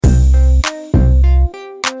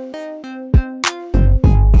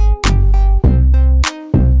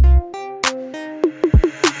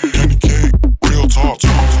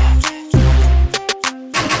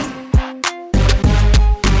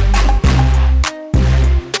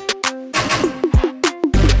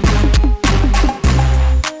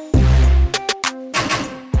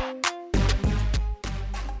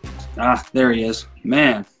There he is.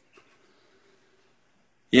 Man.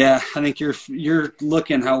 Yeah, I think you're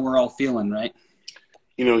looking how we're all feeling, right?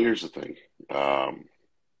 Here's the thing.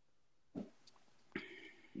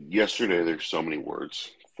 Yesterday, there's so many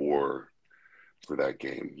words for that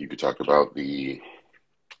game. You could talk about the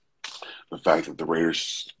fact that the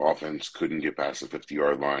Raiders offense couldn't get past the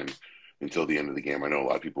 50-yard line until the end of the game. I know a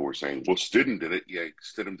lot of people were saying, well, Stidham did it. Yeah,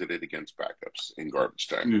 Stidham did it against backups in garbage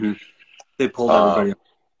time. Mm-hmm. They pulled everybody.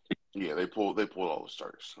 Yeah, they pulled all the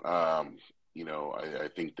starters. I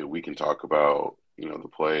think that we can talk about, the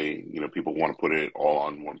play. People want to put it all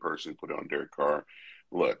on one person, put it on Derek Carr.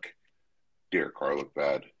 Look, Derek Carr looked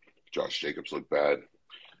bad. Josh Jacobs looked bad.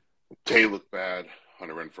 Tay looked bad.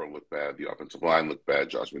 Hunter Renfrow looked bad. The offensive line looked bad.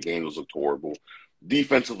 Josh McDaniels looked horrible.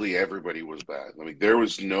 Defensively, everybody was bad. I mean, there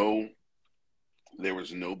was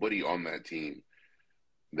nobody on that team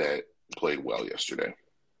that played well yesterday.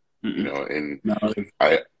 Mm-mm. And No.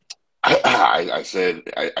 I said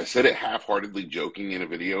it half-heartedly joking in a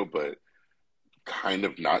video, but kind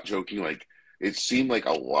of not joking. Like, it seemed like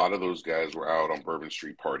a lot of those guys were out on Bourbon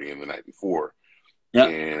Street partying the night before. Yeah.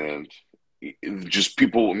 And just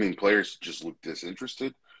people, players just looked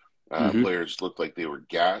disinterested. Players looked like they were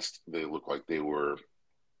gassed. They looked like they were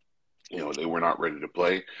not ready to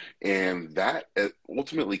play. And that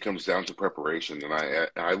ultimately comes down to preparation. And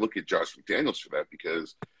I look at Josh McDaniels for that,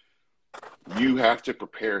 because you have to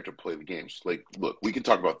prepare to play the games. Like, look, we can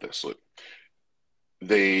talk about this. Look,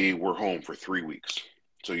 they were home for 3 weeks.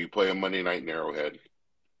 So you play a Monday night in Arrowhead.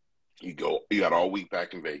 You got all week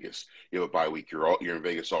back in Vegas. You have a bye week. You're in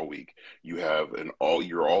Vegas all week.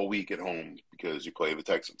 You're all week at home because you play the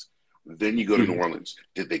Texans. Then you go to New Orleans.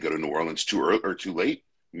 Did they go to New Orleans too early or too late?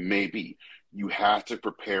 Maybe. You have to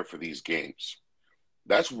prepare for these games.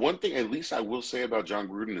 That's one thing, at least I will say, about John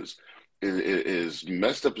Gruden is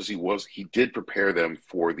messed up as he was, he did prepare them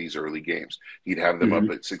for these early games. He'd have them up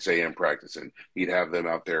at 6 a.m. practicing. He'd have them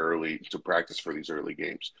out there early to practice for these early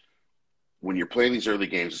games. When you're playing these early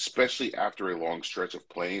games, especially after a long stretch of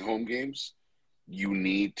playing home games, you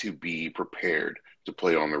need to be prepared to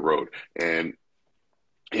play on the road. And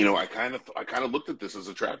I kind of looked at this as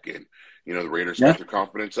a trap game. The Raiders got their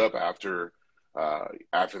confidence up after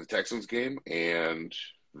the Texans game, and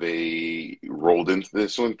they rolled into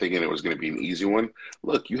this one thinking it was going to be an easy one.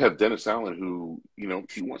 Look, you have Dennis Allen, who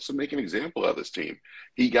he wants to make an example of this team.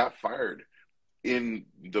 He got fired in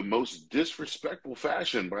the most disrespectful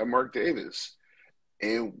fashion by Mark Davis,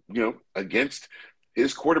 and against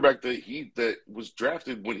his quarterback that was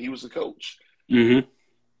drafted when he was a coach. Mm-hmm.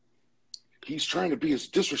 He's trying to be as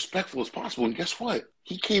disrespectful as possible, and guess what?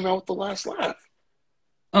 He came out with the last laugh.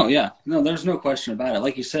 Oh yeah, no, there's no question about it.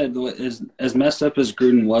 Like you said, as messed up as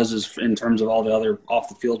Gruden was in terms of all the other off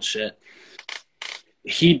the field shit,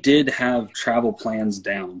 he did have travel plans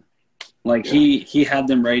down. Like he had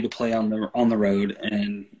them ready to play on the road,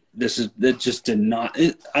 and that just did not.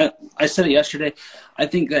 I said it yesterday. I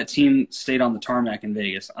think that team stayed on the tarmac in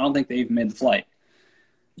Vegas. I don't think they even made the flight.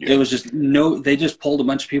 Yeah. It was just they just pulled a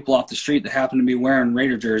bunch of people off the street that happened to be wearing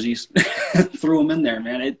Raider jerseys, threw them in there,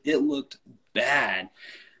 man. It looked bad,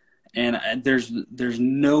 and there's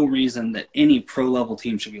no reason that any pro level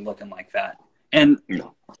team should be looking like that. And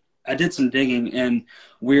I did some digging, and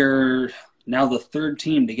we're now the third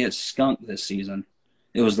team to get skunked this season.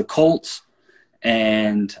 It was the Colts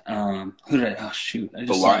and who did I? Oh shoot!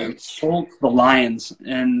 The Lions. Colts, the Lions,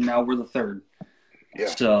 and now we're the third. Yeah.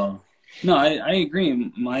 So no, I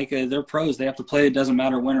agree, Mike. They're pros. They have to play. It doesn't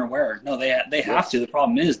matter when or where. No, they have to. The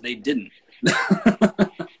problem is they didn't.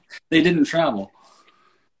 They didn't travel.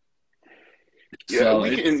 Yeah, so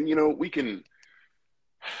we can.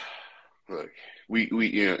 Look,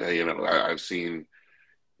 I've seen.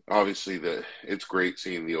 Obviously, it's great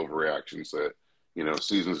seeing the overreactions that,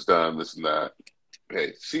 season's done, this and that.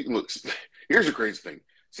 Hey, here's the crazy thing.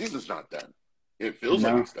 Season's not done. It feels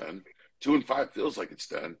like it's done. 2-5 feels like it's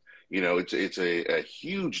done. It's a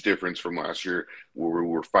huge difference from last year where we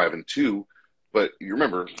were 5-2. But you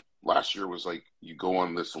remember, last year was like you go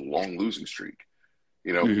on this long losing streak.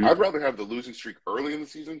 I'd rather have the losing streak early in the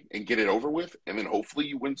season and get it over with, and then hopefully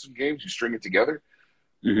you win some games, you string it together.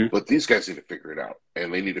 But these guys need to figure it out,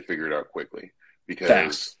 and they need to figure it out quickly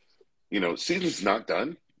because, season's not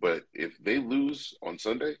done. But if they lose on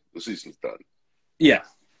Sunday, the season's done. Yeah,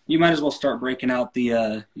 you might as well start breaking out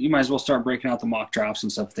the mock drafts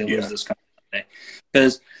and stuff if they lose this kind of day,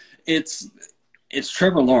 because it's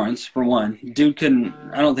Trevor Lawrence for one. I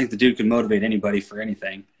don't think the dude can motivate anybody for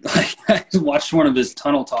anything. Like, I watched one of his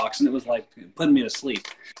tunnel talks, and it was like putting me to sleep.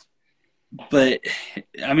 But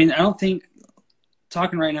I don't think.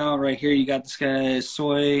 Talking right now, right here, you got this guy,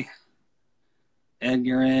 Soy.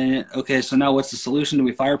 Edgar in it. Okay, so now what's the solution? Do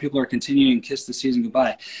we fire people or continue and kiss the season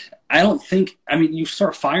goodbye? I don't think. I mean, you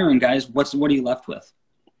start firing guys. What are you left with?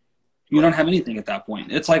 You don't have anything at that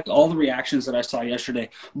point. It's like all the reactions that I saw yesterday.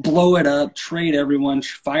 Blow it up, trade everyone,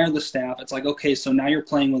 fire the staff. It's like, okay, so now you're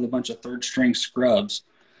playing with a bunch of third-string scrubs,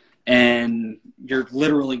 and you're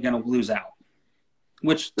literally going to lose out.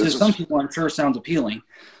 Which to some people I'm sure sounds appealing,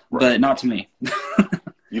 but not to me.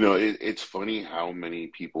 It's funny how many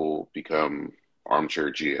people become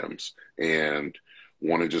armchair GMs and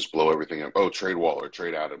want to just blow everything up. Oh, trade Waller,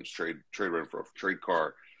 trade Adams, trade Renfroe, trade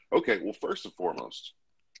Carr. Okay, well, first and foremost,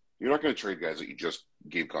 you're not going to trade guys that you just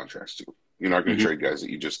gave contracts to. You're not going to trade guys that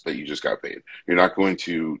you just got paid. You're not going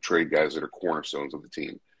to trade guys that are cornerstones of the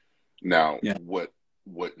team. Now,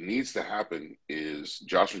 what needs to happen is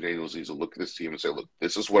Josh McDaniels needs to look at this team and say, "Look,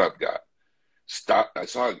 this is what I've got." Stop. I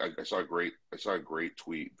saw a great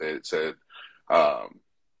tweet that said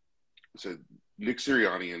Nick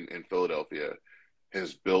Sirianni in Philadelphia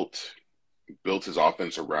has built his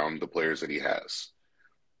offense around the players that he has.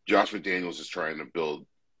 Josh McDaniels is trying to build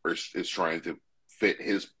or is trying to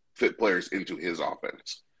fit players into his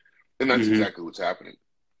offense. And that's exactly what's happening.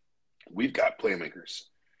 We've got playmakers.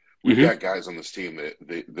 We've got guys on this team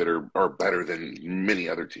that are better than many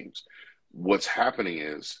other teams. What's happening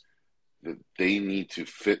is that they need to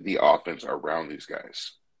fit the offense around these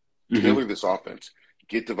guys. Tailor this offense.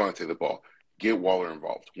 Get Devontae the ball. Get Waller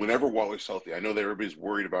involved. Whenever Waller's healthy, I know that everybody's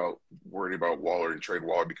worried about Waller and trade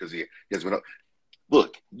Waller because he has been up.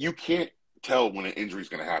 Look, you can't tell when an injury is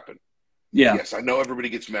going to happen. Yeah. Yes, I know everybody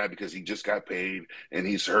gets mad because he just got paid and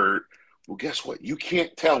he's hurt. Well, guess what? You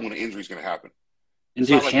can't tell when an injury is going to happen. And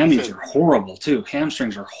dude, hammies are horrible too.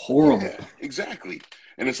 Hamstrings are horrible. Yeah, exactly.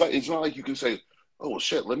 And it's not like you can say, "Oh well,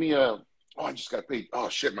 shit. Let me. I just got paid. Oh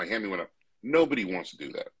shit, my hammy went up." Nobody wants to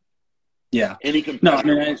do that. Yeah. Any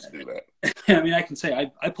competitor wants to do that. I mean, I can say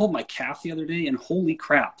I pulled my calf the other day, and holy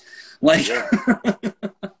crap, like,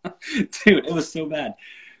 dude, it was so bad.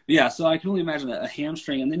 Yeah, so I can only imagine a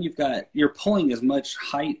hamstring, and then you're pulling as much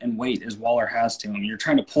height and weight as Waller has to him. You're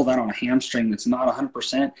trying to pull that on a hamstring that's not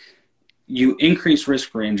 100%. You increase risk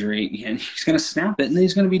for injury, and he's going to snap it, and then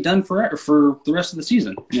he's going to be done for the rest of the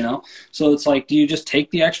season. So it's like, do you just take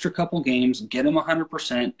the extra couple games, get him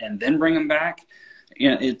 100%, and then bring him back?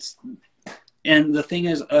 And the thing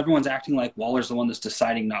is, everyone's acting like Waller's the one that's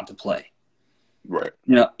deciding not to play. Right.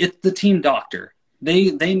 It's the team doctor.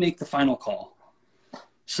 They make the final call.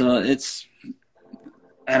 So it's,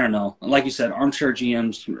 I don't know. Like you said, armchair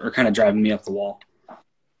GMs are kind of driving me up the wall.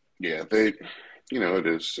 Yeah, it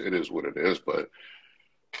is what it is. But,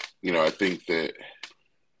 I think that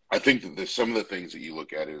some of the things that you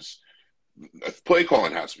look at is play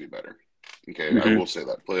calling has to be better. Okay, I will say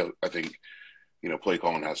that. I think play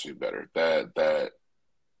calling has to be better. That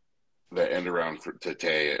end around to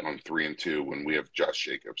Tay on 3-2 when we have Josh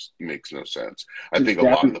Jacobs makes no sense. I think a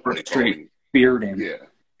lot of the play calling beard him. Yeah.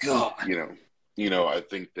 God. I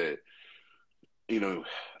think that,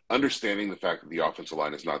 understanding the fact that the offensive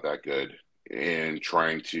line is not that good and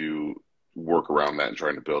trying to work around that and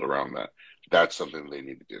trying to build around that, that's something they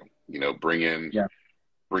need to do. Bring in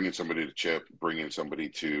somebody to chip, bring in somebody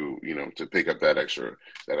to, to pick up that extra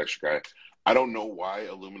guy. I don't know why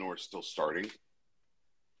Illuminor is still starting.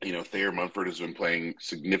 Thayer Munford has been playing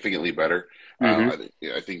significantly better. I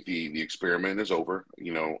think the experiment is over.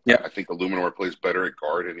 I think Illuminor plays better at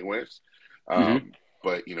guard anyways. But,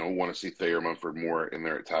 want to see Thayer Munford more in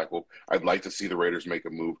there at tackle. I'd like to see the Raiders make a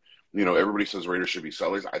move. Everybody says Raiders should be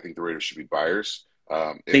sellers. I think the Raiders should be buyers.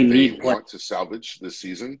 If they want to salvage this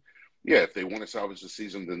season, if they want to salvage the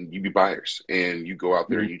season, then you be buyers. And you go out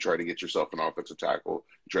there and you try to get yourself an offensive tackle.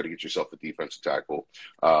 You try to get yourself a defensive tackle.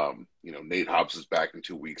 Nate Hobbs is back in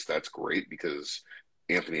 2 weeks. That's great because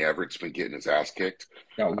Anthony Everett's been getting his ass kicked.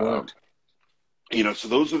 That worked. So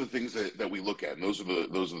those are the things that we look at. And those are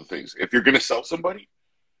the things. If you're going to sell somebody,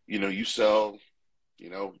 you sell,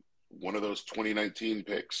 one of those 2019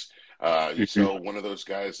 picks. You sell one of those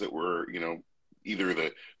guys that were, either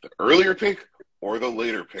the earlier pick or the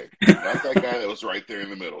later pick, not that guy that was right there in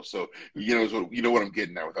the middle. So you know what I'm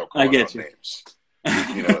getting at without calling out names.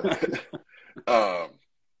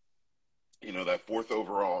 That fourth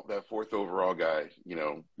overall guy.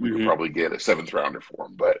 We could probably get a 7th rounder for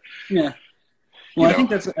him, but yeah. Well, I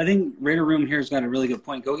think Raider Room here has got a really good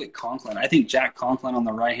point. Go get Conklin. I think Jack Conklin on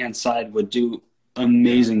the right-hand side would do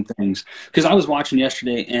amazing things. Because I was watching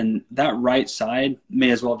yesterday, and that right side may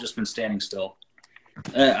as well have just been standing still.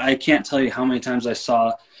 I can't tell you how many times I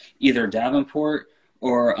saw either Davenport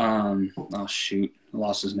or I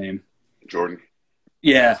lost his name. Jordan.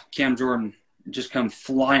 Yeah, Cam Jordan just come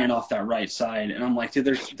flying off that right side. And I'm like, dude,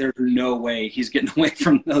 there's no way he's getting away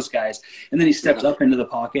from those guys. And then he steps up into the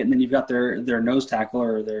pocket, and then you've got their nose tackle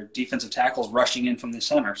or their defensive tackles rushing in from the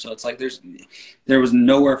center. So it's like there was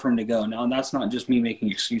nowhere for him to go. Now, that's not just me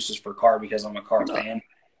making excuses for Carr because I'm a Carr fan.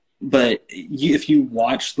 But if you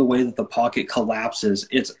watch the way that the pocket collapses,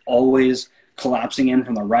 it's always collapsing in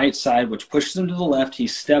from the right side, which pushes him to the left. He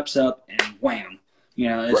steps up and wham.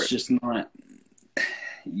 It's just not –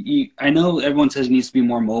 I know everyone says he needs to be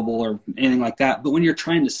more mobile or anything like that, but when you're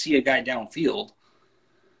trying to see a guy downfield,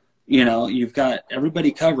 you've got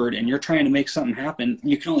everybody covered and you're trying to make something happen,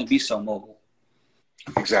 you can only be so mobile.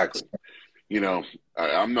 Exactly.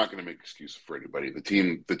 I'm not going to make excuses for anybody. The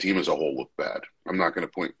team as a whole looked bad. I'm not going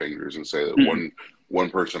to point fingers and say that one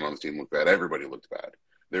person on the team looked bad. Everybody looked bad.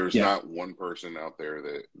 There was not one person out there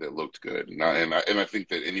that looked good. And I think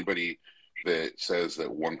that anybody that says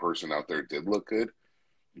that one person out there did look good,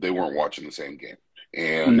 they weren't watching the same game.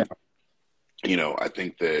 And, I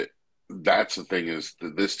think that's the thing is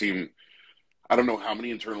that this team, I don't know how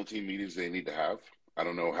many internal team meetings they need to have. I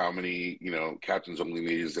don't know how many, captains only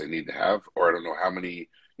meetings they need to have, or I don't know how many,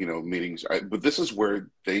 meetings. But this is where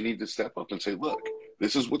they need to step up and say, look,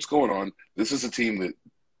 this is what's going on. This is a team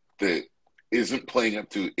that isn't playing up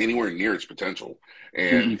to anywhere near its potential.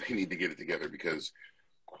 And they need to get it together because,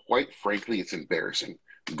 quite frankly, it's embarrassing.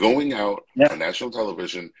 Going out on national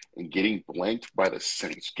television and getting blanked by the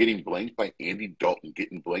Saints, getting blanked by Andy Dalton,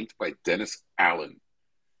 getting blanked by Dennis Allen.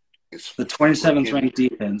 It's the 27th ranked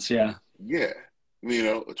defense, Yeah.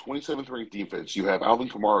 A 27th ranked defense. You have Alvin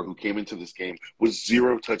Kamara, who came into this game with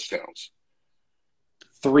 0 touchdowns.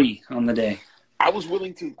 3 on the day. I was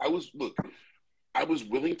willing to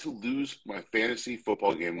lose my fantasy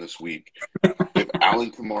football game this week if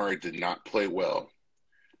Alvin Kamara did not play well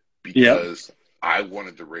because I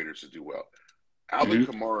wanted the Raiders to do well. Alvin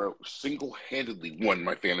Kamara single-handedly won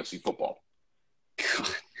my fantasy football. God.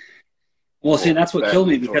 Well, see, that's what killed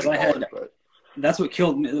me because that's what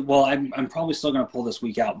killed me. Well, I'm probably still going to pull this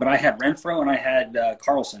week out, but I had Renfro and I had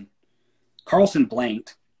Carlson. Carlson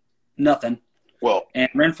blanked. Nothing. Well, and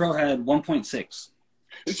Renfro had 1.6.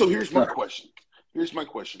 And so here's my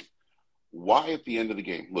question. Why at the end of the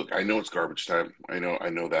game? Look, I know it's garbage time. I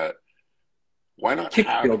know that. Why not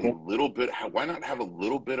have a little bit? Why not have a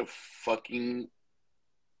little bit of fucking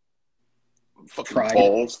pride.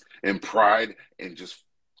 Balls and pride and just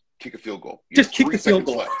kick a field goal? Just kick the field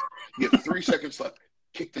goal. You have 3 seconds left.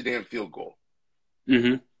 Kick the damn field goal.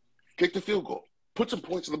 Kick the field goal. Put some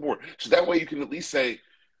points on the board. So that way you can at least say,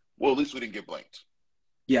 well, at least we didn't get blanked.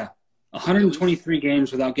 Yeah. 123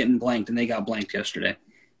 games without getting blanked, and they got blanked yesterday.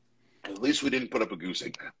 At least we didn't put up a goose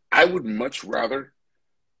egg. I would much rather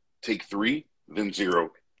take 3 than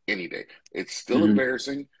 0 any day. It's still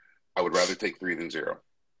embarrassing. I would rather take 3 than 0.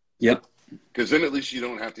 Yep. Because then at least you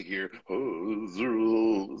don't have to hear,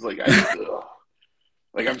 0. It's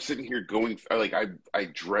like, I'm sitting here going, I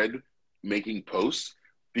dread making posts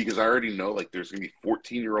because I already know, there's going to be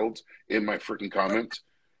 14-year-olds in my freaking comments.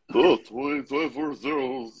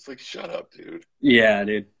 24-0. It's like, shut up, dude. Yeah,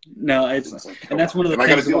 dude. No, and that's one of the things.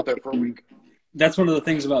 I got to deal with that for a week. That's one of the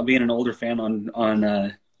things about being an older fan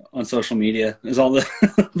on social media is all the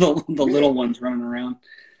little ones running around.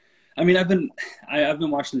 I mean, I've been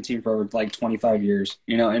watching the team for over 25 years,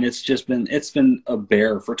 and it's been a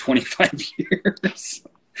bear for 25 years.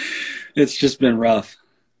 It's just been rough.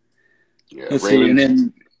 Yeah, let's see, and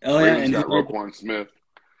then and got Roquan Smith.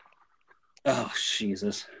 Oh,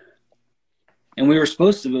 Jesus. And we were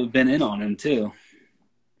supposed to have been in on him, too.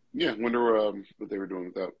 Yeah, wonder what they were doing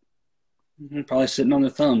with that. Probably sitting on their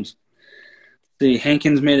thumbs. See,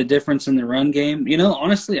 Hankins made a difference in the run game.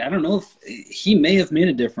 Honestly, I don't know if he may have made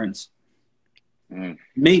a difference.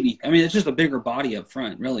 Maybe. I mean, it's just a bigger body up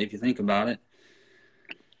front, really, if you think about it.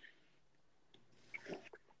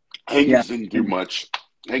 Hankins didn't do much.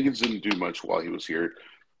 Hankins didn't do much while he was here.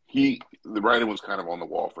 The writing was kind of on the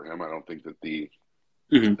wall for him. I don't think that the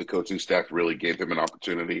coaching staff really gave him an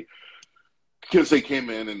opportunity because they came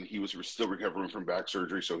in and he was still recovering from back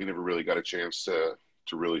surgery, so he never really got a chance to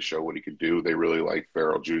really show what he could do. They really liked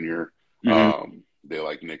Farrell Jr. They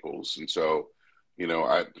like Nichols, and so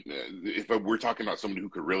if we're talking about somebody who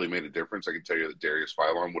could really make a difference, I can tell you that Darius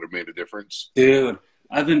Philon would have made a difference. Dude,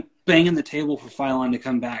 I've been banging the table for Philon to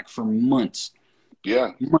come back for months.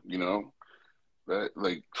 Yeah,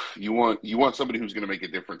 that you want somebody who's going to make a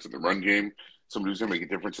difference in the run game, somebody who's going to make a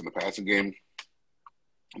difference in the passing game.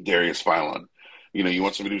 Darius Philon. You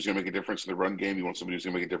want somebody who's going to make a difference in the run game. You want somebody who's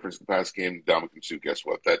going to make a difference in the pass game. Ndamukong Suh, guess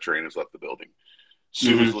what? That train has left the building.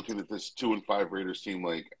 Suh is looking at this 2-5 Raiders team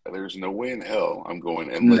like, there's no way in hell I'm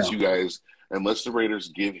going unless the Raiders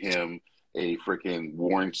give him a freaking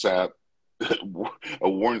Warren Sapp, a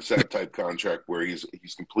Warren Sapp type contract where he's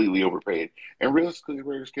completely overpaid. And realistically, the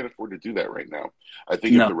Raiders can't afford to do that right now. I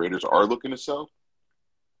think if No. the Raiders are looking to sell,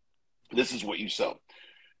 this is what you sell.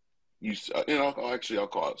 I'll call out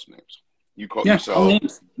some names. Yeah, You call sell.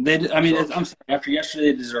 names. I'm sorry. After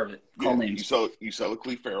yesterday, they deserve it. Call names. You sell a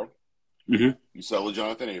Cleve Farrell. Mm-hmm. You sell a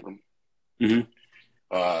Jonathan Abram.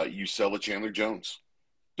 Mm-hmm. You sell a Chandler Jones.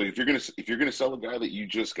 So if you're gonna sell a guy that you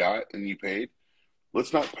just got and you paid,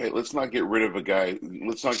 let's not get rid of a guy.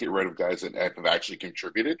 Let's not get rid of guys that have actually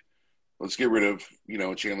contributed. Let's get rid of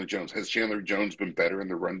Chandler Jones. Has Chandler Jones been better in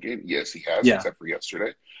the run game? Yes, he has, except for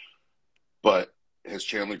yesterday. But has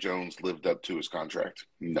Chandler Jones lived up to his contract?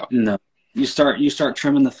 No. No. You start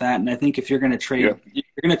trimming the fat, and I think if you're going to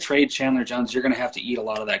trade Chandler Jones, you're going to have to eat a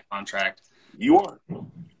lot of that contract. You are.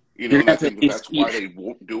 And I think that's why they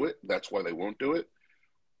won't do it. That's why they won't do it.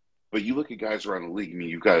 But you look at guys around the league. I mean,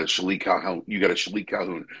 you've got a Shalik Calhoun. You've got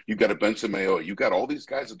a Benson Mayowa. You've got all these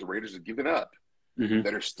guys that the Raiders have given up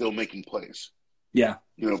that are still making plays. Yeah.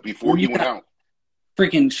 Before he went out.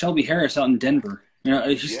 Freaking Shelby Harris out in Denver.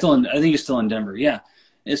 He's still in. I think he's still in Denver. Yeah.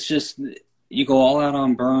 It's just you go all out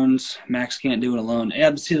on Burns. Max can't do it alone.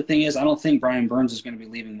 Yeah, but see, the thing is, I don't think Brian Burns is going to be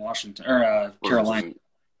leaving Washington or Carolina.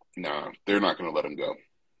 No, they're not going to let him go.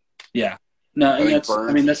 Yeah. No, and that's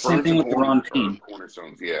the same thing with Deron Payne.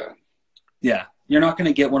 Cornerstones, yeah. Yeah. You're not going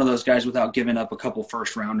to get one of those guys without giving up a couple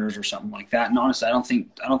first rounders or something like that. And honestly, I don't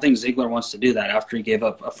think Ziegler wants to do that after he gave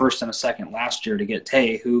up a first and a second last year to get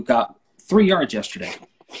Tay, who got 3 yards yesterday.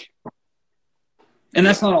 And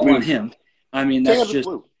that's not all on him. I mean, that's just.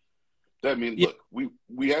 Look,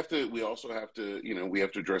 we also have to, we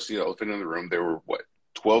have to address the elephant in the room. There were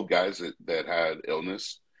 12 guys that had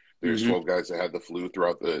illness. There's 12 guys that had the flu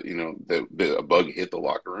throughout a bug hit the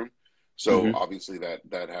locker room. So obviously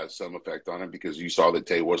that has some effect on it because you saw that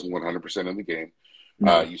Tay wasn't 100% in the game.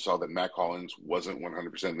 You saw that Matt Collins wasn't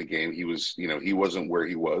 100% in the game. He was, he wasn't where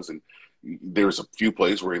he was. And there was a few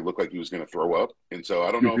plays where he looked like he was going to throw up. And so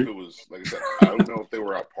I don't know if it was, like I said, I don't know if they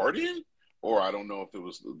were out partying or I don't know if it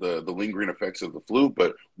was the lingering effects of the flu,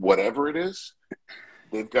 but whatever it is,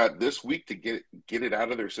 they've got this week to get it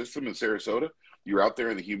out of their system in Sarasota. You're out there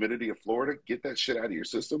in the humidity of Florida. Get that shit out of your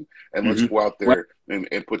system, and let's go out there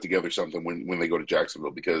and put together something when they go to Jacksonville.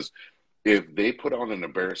 Because if they put on an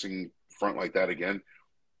embarrassing front like that again,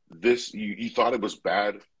 you thought it was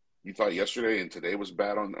bad. You thought yesterday and today was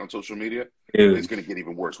bad on social media. Dude. It's going to get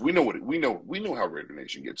even worse. We know how Raider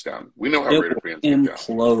Nation gets down. We know how Raider fans get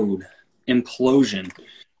down. Implosion.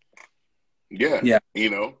 Yeah.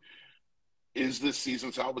 Is this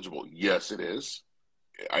season salvageable? Yes, it is.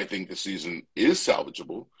 I think the season is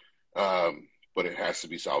salvageable, but it has to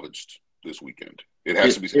be salvaged this weekend. It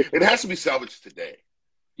has to be salvaged today.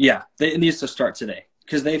 Yeah, it needs to start today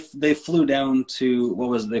because they flew down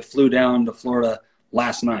to They flew down to Florida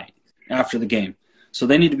last night after the game, so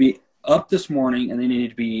they need to be up this morning and they need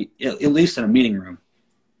to be at least in a meeting room,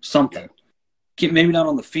 something. Yeah. Maybe not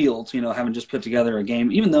on the field, having just put together a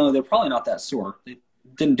game. Even though they're probably not that sore.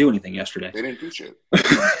 Didn't do anything yesterday. They didn't do shit.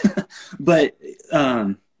 But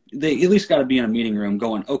they at least got to be in a meeting room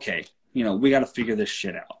going, okay, we got to figure this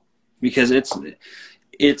shit out because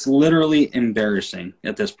it's literally embarrassing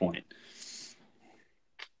at this point.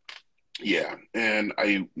 Yeah, and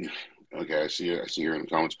I see here in the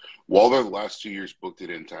comments. Waller the last 2 years booked it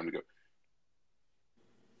in time to go.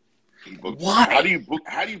 Why? How do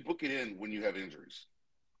you book it in when you have injuries?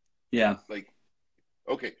 Yeah.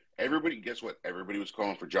 Okay. Guess what? Everybody was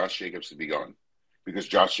calling for Josh Jacobs to be gone because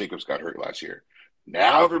Josh Jacobs got hurt last year.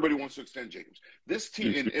 Now everybody wants to extend Jacobs. This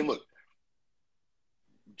team, and look,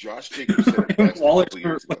 Josh Jacobs said it best. What are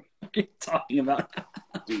you talking about?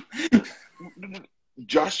 Dude,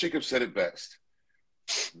 Josh Jacobs said it best.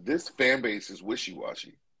 This fan base is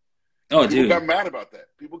wishy-washy. Oh, People got mad about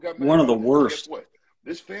that. People got mad. One of the worst. Guess what?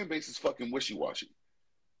 This fan base is fucking wishy-washy.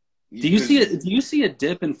 Do you see a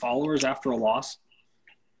dip in followers after a loss?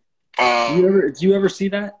 Do you ever see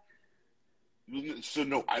that? So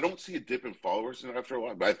no, I don't see a dip in followers after a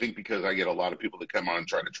while, but I think because I get a lot of people that come on and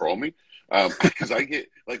try to troll me. Because I get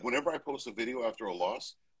whenever I post a video after a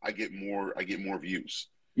loss, I get more views.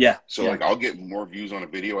 Yeah. So I'll get more views on a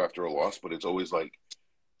video after a loss, but it's always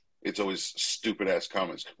stupid ass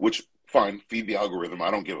comments. Which fine, feed the algorithm.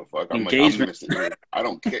 I don't give a fuck. I'm I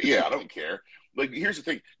don't care. Yeah, I don't care. Here's the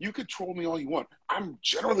thing: you could troll me all you want. I'm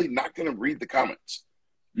generally not going to read the comments.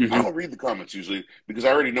 Mm-hmm. I don't read the comments usually because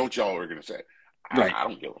I already know what y'all are going to say. I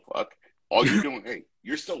don't give a fuck. All you're doing, hey,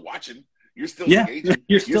 you're still watching. You're still engaging.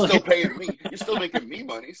 You're still paying me. You're still making me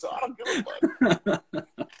money, so I don't give a fuck.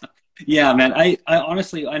 Yeah, man. I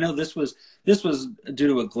honestly, I know this was due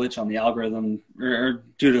to a glitch on the algorithm or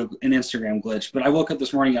due to an Instagram glitch, but I woke up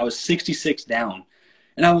this morning, I was 66 down.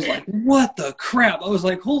 And I was like, what the crap? I was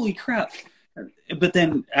like, holy crap. But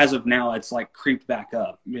then as of now, it's like creeped back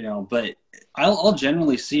up, you know, but I'll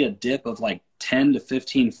generally see a dip of like 10 to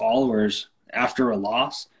 15 followers after a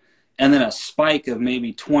loss, and then a spike of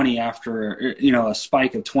maybe 20 after, you know, a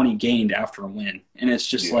spike of 20 gained after a win. And it's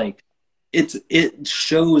just like, it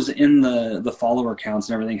shows in the follower counts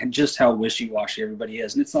and everything just how wishy-washy everybody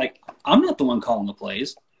is. And it's like, I'm not the one calling the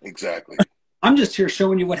plays. Exactly. I'm just here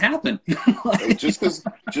showing you what happened. Like, just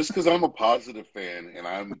because I'm a positive fan and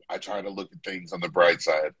I try to look at things on the bright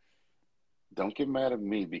side, don't get mad at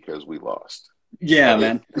me because we lost. Yeah,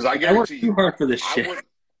 man. Because I guarantee you, too hard for this shit.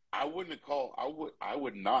 I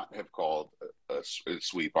would not have called a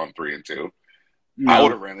sweep on 3-2. No. I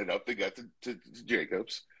would have ran it up the gut to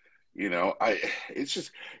Jacobs. You know, it's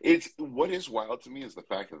what is wild to me is the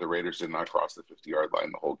fact that the Raiders did not cross the 50-yard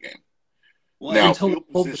line the whole game. Well, now, until they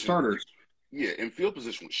pulled the starters. Yeah, and field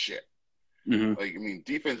position was shit. Mm-hmm. Like, I mean,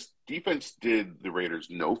 defense did the Raiders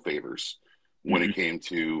no favors when it came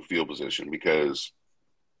to field position because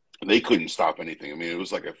they couldn't stop anything. I mean, it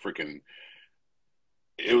was like a freaking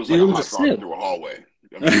 – it was like a hot dog through a hallway.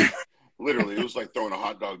 I mean, literally, it was like throwing a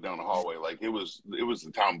hot dog down a hallway. Like, it was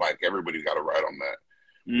the town bike. Everybody got a ride on that.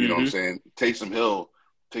 You know what I'm saying? Taysom Hill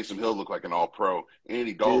looked like an all-pro.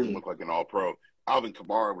 Andy Dalton looked like an all-pro. Alvin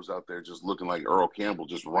Kamara was out there just looking like Earl Campbell,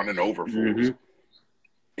 just running over fools.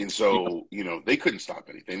 And so, you know, they couldn't stop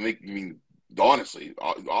anything. Honestly,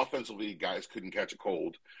 offensively, guys couldn't catch a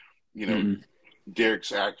cold. You know,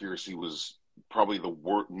 Derek's accuracy was probably the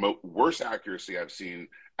worst accuracy I've seen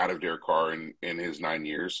out of Derek Carr in his 9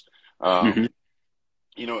 years. You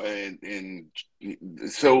know, and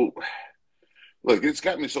so – look, it's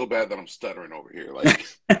got me so bad that I'm stuttering over here. Like,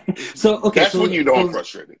 that's when you know I'm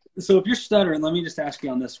frustrated. So if you're stuttering, let me just ask you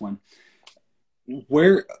on this one: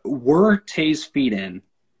 where were Tay's feet in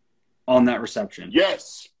on that reception?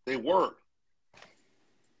 Yes, they were.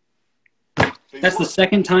 That's the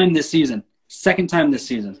second time this season.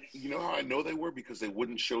 You know how I know they were? Because they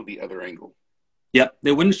wouldn't show the other angle. Yep,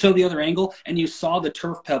 they wouldn't show the other angle, and you saw the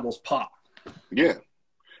turf pebbles pop. Yeah.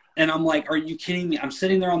 And I'm like, are you kidding me? I'm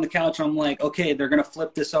sitting there on the couch. I'm like, okay, they're going to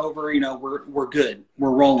flip this over. You know, we're good.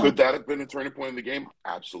 We're rolling. Could that have been a turning point in the game?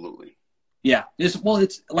 Absolutely. Yeah.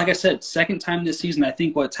 It's like I said, second time this season. I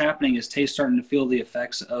think what's happening is Tay's starting to feel the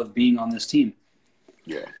effects of being on this team.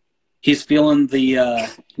 Yeah. He's feeling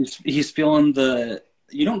he's feeling the.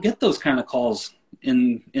 You don't get those kind of calls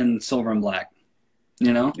in silver and black.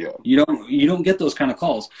 You know. Yeah. You don't get those kind of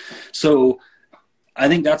calls. So I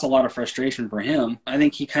think that's a lot of frustration for him. I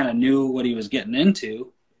think he kind of knew what he was getting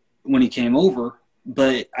into when he came over,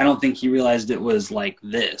 but I don't think he realized it was like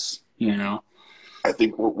this, you know? I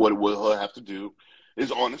think what we'll have to do is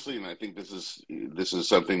honestly, and I think this is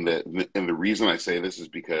something that, and the reason I say this is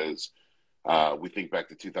because we think back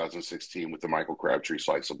to 2016 with the Michael Crabtree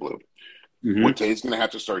slice of blue. What Tay's going to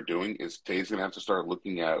have to start doing is Tay's going to have to start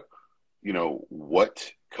looking at, you know,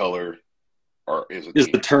 what color is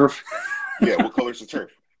the turf. Yeah, what color is the turf?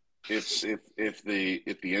 If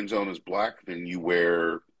the end zone is black, then you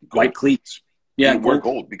wear gold. White cleats. Yeah, you wear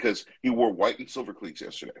gold because he wore white and silver cleats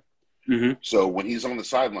yesterday. So when he's on the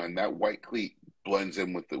sideline, that white cleat blends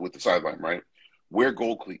in with the sideline, right? Wear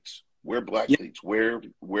gold cleats, wear black cleats, wear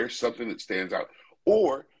something that stands out,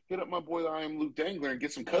 or hit up my boy I am Luke Dangler and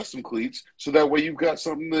get some custom cleats so that way you've got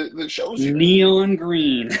something that shows you. Neon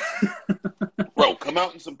green. Bro, come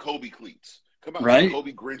out in some Kobe cleats. Come out in some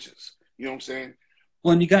Kobe Grinches. You know what I'm saying?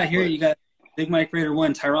 Well, and you got Big Mike Raider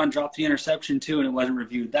 1. Tyron dropped the interception too, and it wasn't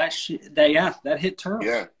reviewed. That hit turf.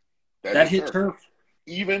 Yeah, that hit turf.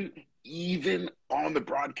 Even on the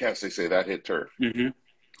broadcast, they say that hit turf.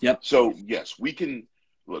 Yep. So yes, we can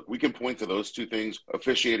point to those two things.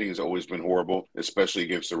 Officiating has always been horrible, especially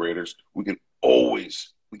against the Raiders. We can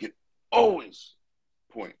always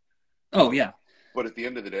point. Oh yeah. But at the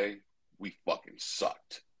end of the day, we fucking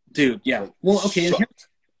sucked. Dude, yeah. Well, okay, and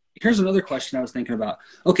here's another question I was thinking about.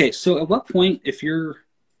 Okay, so at what point, if you're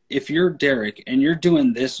Derek and you're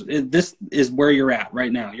doing this is where you're at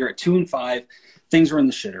right now. You're at 2-5, things are in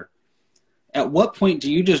the shitter. At what point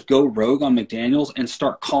do you just go rogue on McDaniels and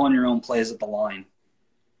start calling your own plays at the line?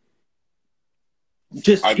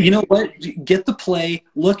 You know what? Get the play,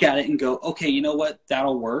 look at it, and go, okay, you know what?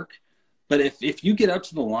 That'll work. But if you get up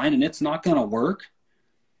to the line and it's not going to work,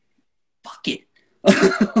 fuck it.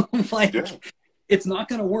 It's not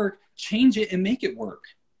going to work. Change it and make it work.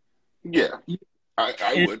 Yeah,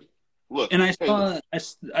 I would. Look, and I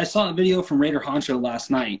saw a video from Raider Honcho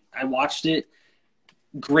last night. I watched it.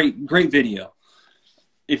 Great video.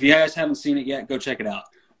 If you guys haven't seen it yet, go check it out.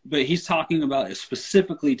 But he's talking about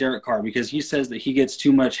specifically Derek Carr because he says that he gets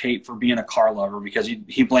too much hate for being a Carr lover because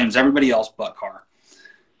he blames everybody else but Carr.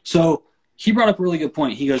 So he brought up a really good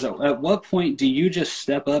point. He goes, at what point do you just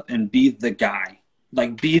step up and be the guy?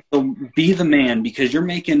 Like, be the man, because you're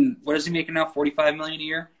making, what is he making now, $45 million a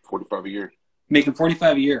year? 45 a year. Making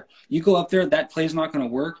 45 a year. You go up there, that play's not going to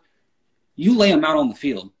work. You lay them out on the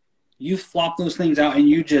field. You flop those things out, and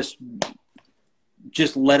you just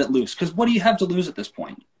let it loose. Because what do you have to lose at this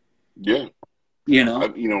point? Yeah. You know?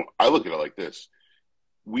 I look at it like this.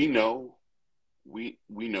 We know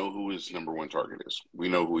who his number one target is. We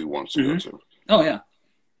know who he wants to go to. Oh, yeah.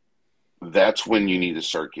 That's when you need to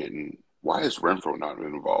start getting, why is Renfrow not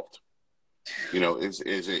involved? Is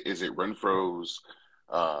it Renfrow's,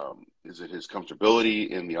 is it his comfortability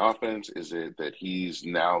in the offense? Is it that he's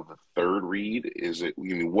now the third read?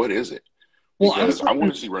 What is it? Because I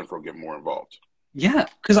want to see Renfrow get more involved. Yeah,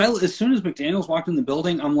 because as soon as McDaniels walked in the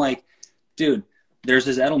building, I'm like, dude, there's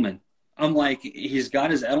his Edelman. I'm like, he's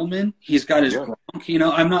got his Edelman. He's got his Gronk.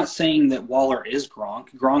 I'm not saying that Waller is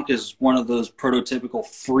Gronk. Gronk is one of those prototypical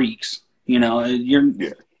freaks. You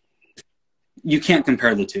can't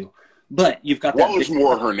compare the two. But you've got Waller's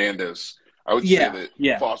more Hernandez. I would say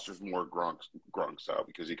that Foster's more Gronk style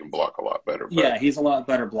because he can block a lot better. But. Yeah, he's a lot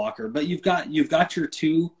better blocker. But you've got your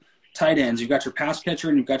two tight ends. You've got your pass catcher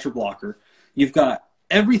and you've got your blocker. You've got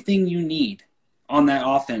everything you need on that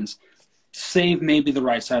offense, save maybe the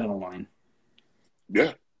right side of the line.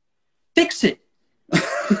 Yeah. Fix it.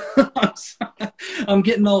 I'm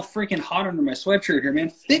getting all freaking hot under my sweatshirt here, man.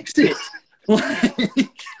 Fix it.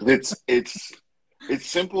 It's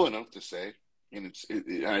simple enough to say, and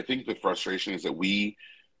I think the frustration is that we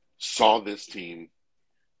saw this team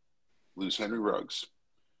lose Henry Ruggs,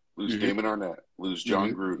 lose Damon Arnett, lose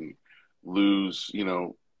John Gruden, lose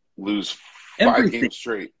 5 games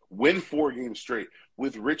straight, win 4 games straight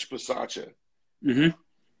with Rich Bisaccia, and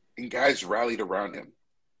guys rallied around him.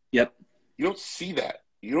 Yep. You don't see that.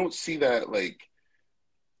 You don't see that, like,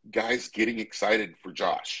 guys getting excited for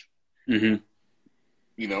Josh. And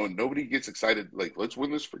nobody gets excited, like, let's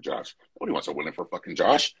win this for Josh. Nobody wants to win it for fucking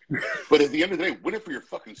Josh. But at the end of the day, win it for your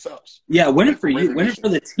fucking subs. Yeah, win it for you. Win it for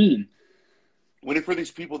the team. Win it for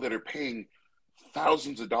these people that are paying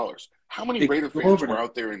thousands of dollars. How many Raider fans were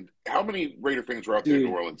out there in New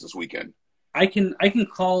Orleans this weekend? I can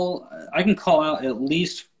call out at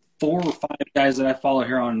least 4 or 5 guys that I follow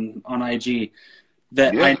here on IG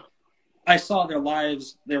that I saw their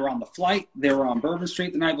lives. They were on the flight. They were on Bourbon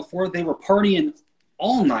Street the night before. They were partying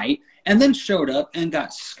all night and then showed up and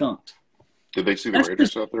got skunked. Did they see the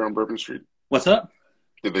Raiders out there on Bourbon Street? What's up?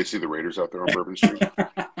 Did they see the Raiders out there on Bourbon Street?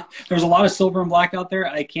 There was a lot of silver and black out there.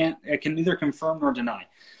 I can neither confirm nor deny.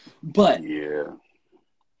 But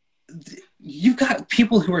you've got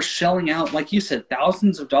people who are shelling out, like you said,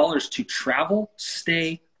 thousands of dollars to travel,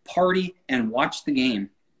 stay, party, and watch the game.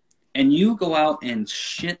 And you go out and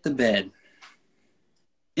shit the bed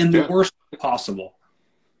in the worst way possible.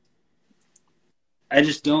 I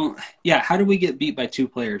just don't. Yeah, how do we get beat by 2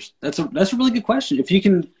 players? That's a really good question. If you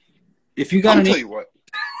got, I'll tell you what.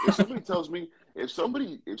 If somebody tells me, if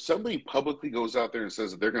somebody publicly goes out there and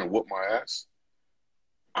says that they're going to whoop my ass,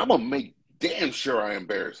 I'm gonna make damn sure I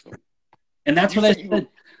embarrass them. And that's what I said.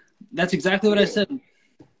 That's exactly what I said. I'm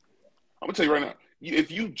gonna tell you right now. If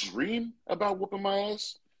you dream about whooping my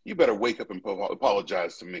ass, you better wake up and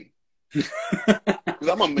apologize to me, because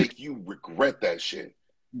I'm gonna make you regret that shit.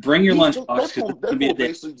 Bring your lunchbox.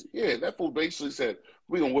 That fool basically said,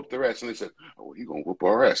 we're going to whoop their ass. And they said, oh, you're going to whoop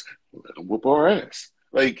our ass. Let them whoop our ass.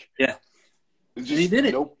 Like, it's just, he did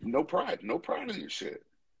it. No pride. No pride in your shit.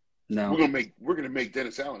 No. We're gonna make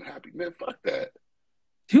Dennis Allen happy. Man, fuck that.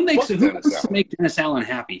 Who wants to make Dennis Allen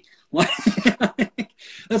happy?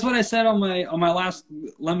 That's what I said on my last,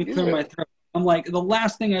 let me clear my throat. I'm like, the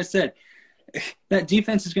last thing I said, that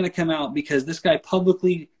defense is going to come out because this guy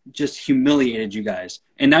publicly just humiliated you guys.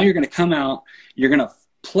 And now you're going to come out, you're going to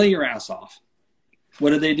play your ass off. What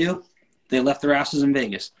did they do? They left their asses in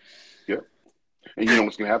Vegas. Yep. And you know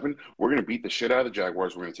what's going to happen? We're going to beat the shit out of the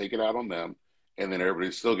Jaguars. We're going to take it out on them. And then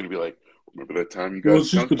everybody's still going to be like, remember that time you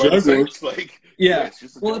guys jumped by the Saints? Like,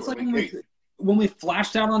 it's like when we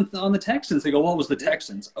flashed out on the Texans. They go, well, it was the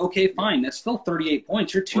Texans. Okay, fine. That's still 38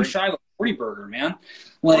 points. You're too shy of a 40 burger, man.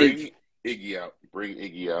 Like, Bring Iggy out. Bring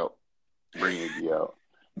Iggy out. Bring Iggy out.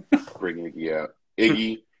 Bring Iggy out.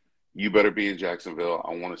 Iggy, you better be in Jacksonville.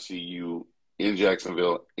 I want to see you in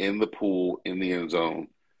Jacksonville, in the pool, in the end zone,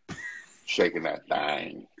 shaking that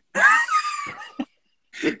thing.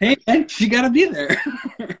 Hey, man, you got to be there.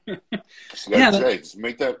 Yeah, Hey, just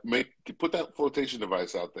put that flotation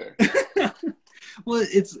device out there. well,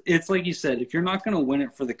 it's like you said, if you're not going to win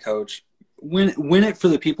it for the coach, win it for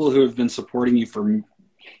the people who have been supporting you for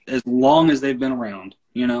as long as they've been around.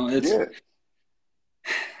 You know, it's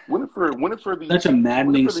win it for such a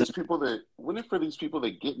maddening win it for these people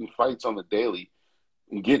that get in fights on the daily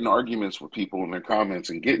and getting arguments with people in their comments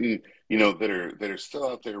and getting, that are still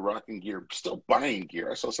out there rocking gear, still buying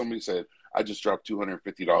gear. I saw somebody said, I just dropped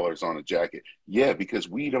 $250 on a jacket. Yeah, because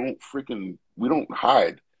we don't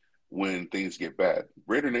hide when things get bad.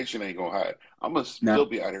 Raider Nation ain't gonna hide. I'm gonna still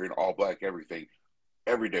be out here in all black everything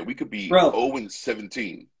every day. We could be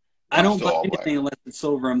 0-17. I don't buy anything unless it's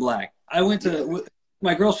silver and black. I went to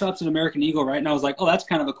my girl shops at American Eagle, right? And I was like, oh, that's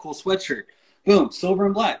kind of a cool sweatshirt. Boom, silver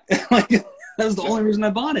and black. Like, that was the only reason I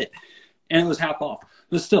bought it. And it was half off.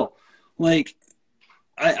 But still, like,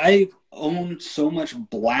 I own so much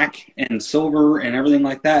black and silver and everything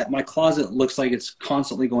like that. My closet looks like it's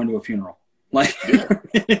constantly going to a funeral. Like,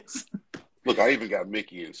 look, I even got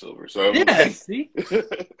Mickey in silver. So see?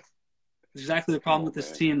 Exactly the problem with this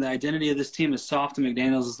team. The identity of this team is soft, and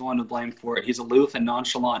McDaniels is the one to blame for it. He's aloof and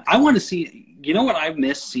nonchalant. I want to see – you know what I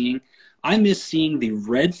miss seeing? I miss seeing the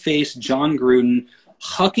red-faced John Gruden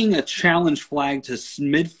hucking a challenge flag to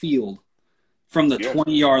midfield from the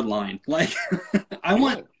 20-yard line. Like,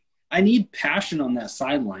 I need passion on that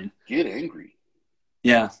sideline. Get angry.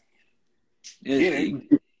 Yeah. Get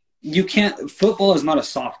angry. You can't – football is not a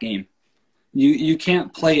soft game. You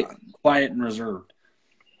can't play it quiet and reserved.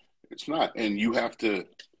 It's not. And you have to,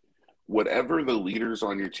 whatever the leaders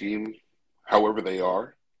on your team, however they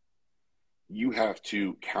are, you have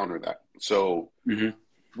to counter that. So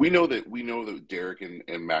we know that Derek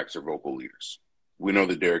and Max are vocal leaders. We know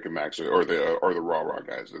that Derek and Max are the rah-rah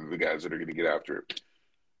guys, the guys that are going to get after it.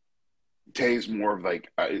 Tay's more of like,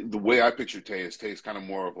 the way I picture Tay's kind of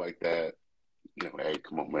more of like that, hey,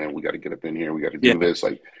 come on, man, we got to get up in here. We got to do this.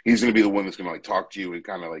 Like, he's going to be the one that's going to like talk to you and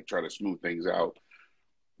kind of like try to smooth things out.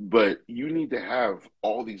 But you need to have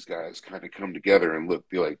all these guys kind of come together and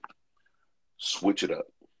be like, switch it up.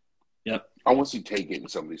 Yep. I want to see Tay get in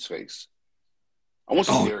somebody's face. I want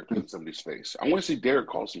to see Derek get in somebody's face. I want to see Derek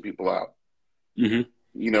call some people out.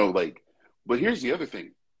 But here's the other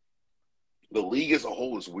thing. The league as a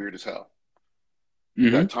whole is weird as hell.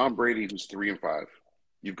 You've got Tom Brady, who's 3-5.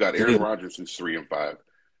 You've got Aaron Rodgers, who's 3-5.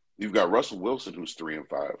 You've got Russell Wilson, who's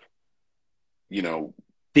 3-5.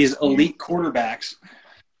 These elite quarterbacks.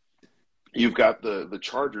 You've got the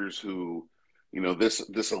Chargers who,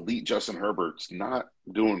 this elite Justin Herbert's not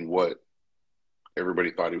doing what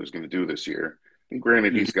everybody thought he was going to do this year. And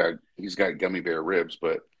granted, he's got gummy bear ribs,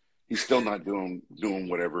 but he's still not doing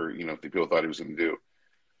whatever, the people thought he was going to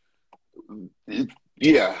do.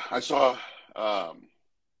 I saw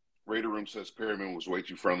Raider Room says Perryman was way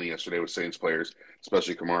too friendly yesterday with Saints players,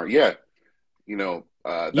 especially Kamara. Yeah.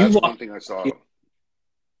 That's one thing I saw.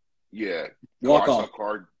 Yeah.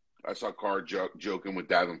 I saw Carr joking with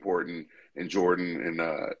Davenport and Jordan,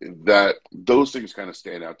 and those things kind of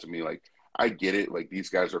stand out to me. Like, I get it. Like, these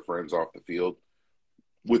guys are friends off the field.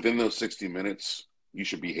 Within those 60 minutes, you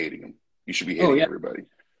should be hating them. You should be hating everybody.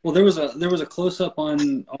 Well, there was a close up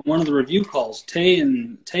on one of the review calls. Tay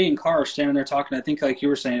and Carr are standing there talking. I think, like you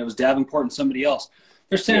were saying, it was Davenport and somebody else.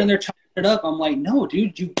 They're standing there chopping it up. I'm like, no,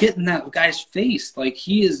 dude, you get in that guy's face. Like,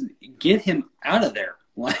 get him out of there.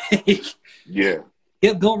 Like,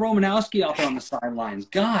 get Bill Romanowski out there on the sidelines.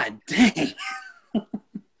 God dang.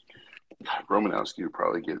 Romanowski would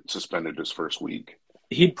probably get suspended his first week.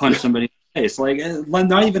 He'd punch somebody in the face. Like,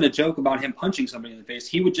 not even a joke about him punching somebody in the face.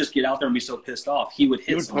 He would just get out there and be so pissed off. He would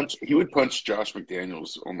He would punch Josh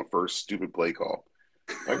McDaniels on the first stupid play call.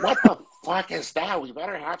 Like, what the fuck is that? We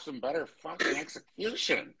better have some better fucking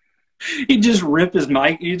execution. He'd just rip his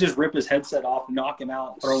mic. He'd just rip his headset off, knock him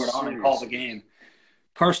out, throw it on, and call the game.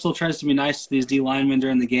 Carr still tries to be nice to these D linemen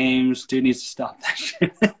during the games. Dude needs to stop that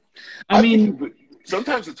shit. I mean,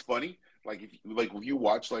 sometimes it's funny. Like, if you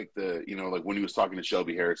watch like like when he was talking to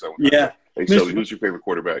Shelby Harris. Hey Shelby, who's your favorite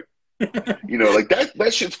quarterback? Like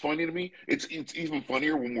that shit's funny to me. It's even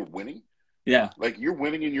funnier when we're winning. Yeah. Like, you're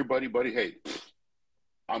winning and you're buddy. Hey,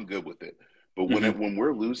 I'm good with it. But when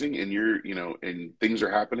we're losing and and things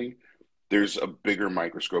are happening, there's a bigger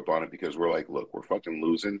microscope on it because we're like, look, we're fucking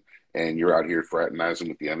losing, and you're out here fraternizing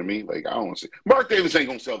with the enemy. Like, I don't want to see. Mark Davis ain't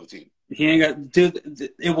gonna sell the team. He ain't got. Dude,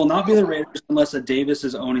 it will not be the Raiders unless a Davis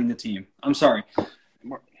is owning the team. I'm sorry,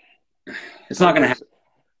 it's not gonna happen.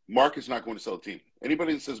 Mark is not going to sell the team.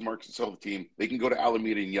 Anybody that says Mark can sell the team, they can go to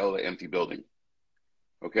Alameda and yell at an empty building.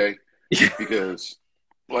 Okay, because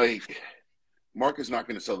like Mark is not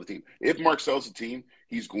going to sell the team. If Mark sells the team,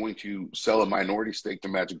 he's going to sell a minority stake to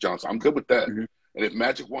Magic Johnson. I'm good with that. Mhm. And if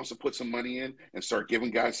Magic wants to put some money in and start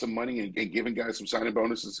giving guys some money and giving guys some signing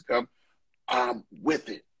bonuses to come, I'm with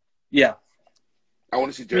it. Yeah. I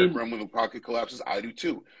want to see Derek run when the pocket collapses. I do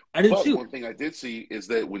too. I do but too. One thing I did see is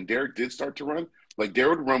that when Derek did start to run, like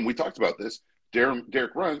Derek would run, we talked about this.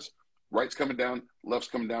 Derek runs, right's coming down, left's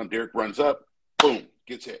coming down. Derek runs up, boom,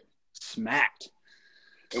 gets hit, Smacked.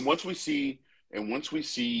 And once we see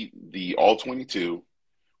the all 22,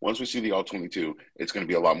 it's going to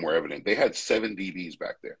be a lot more evident. They had 7 DBs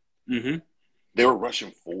back there. Mm-hmm. They were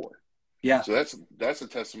rushing 4. Yeah. So that's a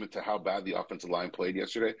testament to how bad the offensive line played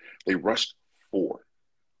yesterday. They rushed 4.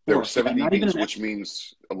 There were 7 DBs, which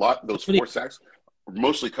means a lot. Those 4 sacks were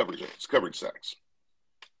mostly coverage sacks.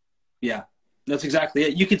 Yeah, that's exactly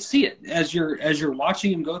it. You could see it as you're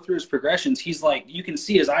watching him go through his progressions. He's like, you can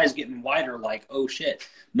see his eyes getting wider. Like, oh shit,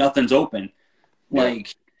 nothing's open. Yeah.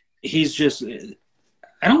 Like, he's just.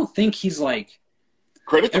 I don't think he's like.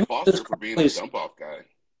 Credit to Foster for being the dump off guy.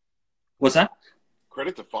 What's that?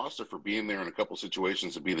 Credit to Foster for being there in a couple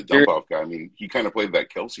situations to be the dump off guy. I mean, he kind of played that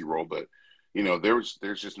Kelsey role, but there's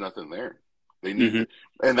just nothing there. They need,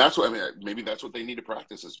 and that's what maybe that's what they need to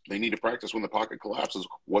practice is they need to practice when the pocket collapses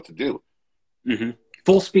what to do. Mm-hmm.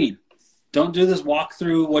 Full speed. Don't do this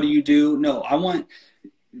walkthrough. What do you do?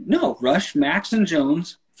 No, rush Max and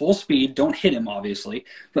Jones full speed. Don't hit him, obviously,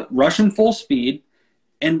 but rush him full speed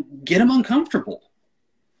and get him uncomfortable.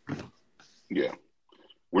 Yeah.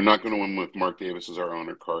 We're not going to win with Mark Davis as our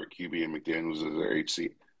owner, Carr at QB, and McDaniels as our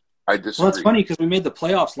HC. I disagree. Well, that's funny because we made the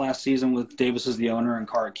playoffs last season with Davis as the owner and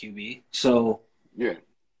Carr at QB. So yeah,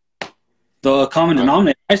 the common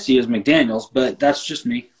denominator I see is McDaniels, but that's just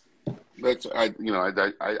me. That's I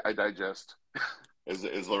digest,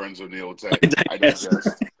 as Lorenzo Neal would say. I digest.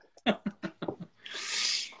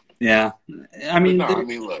 Yeah, I mean,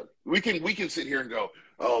 look, we can sit here and go,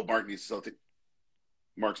 oh, Mark needs to sell the team.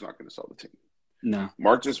 Mark's not going to sell the team. No,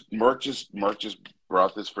 Mark just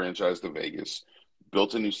brought this franchise to Vegas,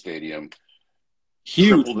 built a new stadium,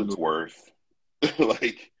 huge, tripled its worth.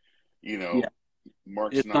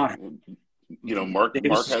 Mark's not. Mark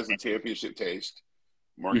has the championship taste.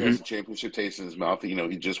 Mark has the championship taste in his mouth.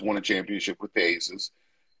 He just won a championship with the Aces.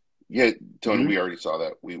 Yeah, Tony, we already saw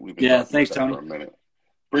that. We've been thanks, Tony. For a minute.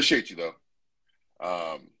 Appreciate you though.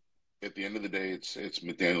 At the end of the day, it's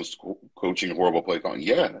McDaniel's coaching and horrible play calling.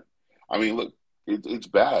 Yeah, I mean, look, it's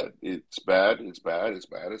bad. It's bad. It's bad. It's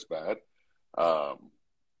bad. It's bad. And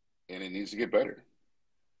it needs to get better.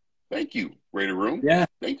 Thank you, Raider Room. Yeah,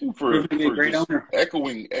 thank you for just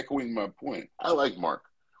echoing my point. I like Mark,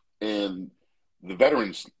 and the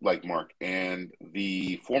veterans like Mark, and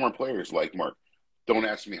the former players like Mark. Don't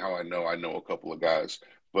ask me how I know. I know a couple of guys,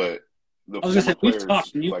 but I was gonna say we've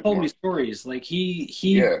talked, and you told me stories. Like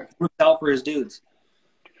he looked out for his dudes.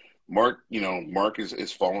 Mark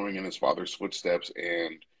is following in his father's footsteps,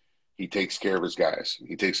 and he takes care of his guys.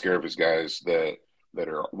 He takes care of his guys that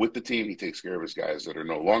are with the team. He takes care of his guys that are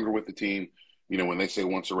no longer with the team. When they say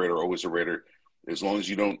once a Raider, always a Raider, as long as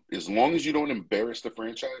you don't embarrass the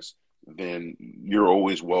franchise, then you're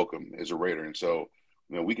always welcome as a Raider. And so,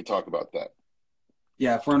 we could talk about that.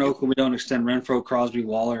 Yeah, if we're in Oakland, we don't extend Renfro, Crosby,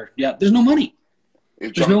 Waller. Yeah, there's no money.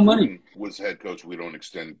 If John Gruden was head coach, we don't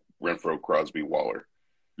extend Renfro, Crosby, Waller.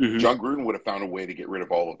 Mm-hmm. John Gruden would have found a way to get rid of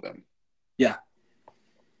all of them. Yeah.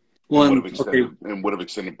 Well, would have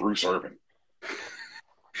extended Bruce Irvin.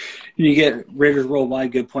 You get Raiders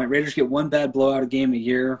worldwide. Good point. Raiders get one bad blowout a game a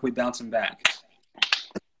year. We bounce them back.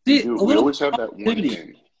 See, we always have that one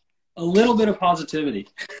game. A little bit of positivity.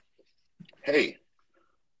 Hey,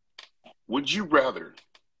 would you rather?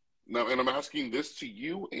 Now, and I'm asking this to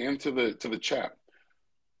you and to the chat.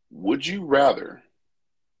 Would you rather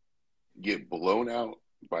get blown out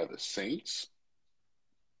by the Saints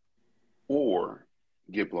or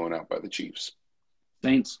get blown out by the Chiefs?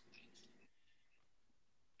 Saints.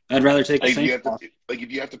 I'd rather take the Saints.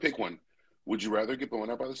 If you have to pick one, would you rather get blown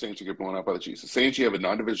out by the Saints or get blown out by the Chiefs? The Saints, you have a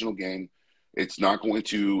non-divisional game. It's not going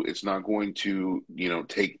to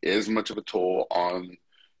take as much of a toll on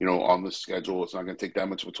the schedule. It's not going to take that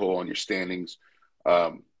much of a toll on your standings.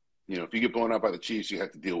 If you get blown out by the Chiefs, you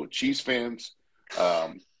have to deal with Chiefs fans.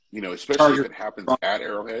 Especially if it happens at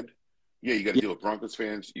Arrowhead. Yeah, you got to deal with Broncos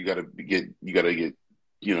fans. You got to deal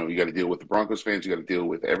with the Broncos fans. You got to deal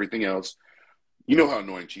with everything else. You know how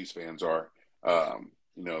annoying Chiefs fans are.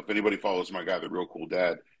 If anybody follows my guy, the Real Cool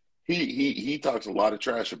Dad, he talks a lot of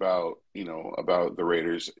trash about the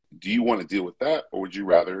Raiders. Do you want to deal with that, or would you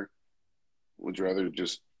rather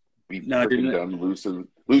just be freaking done,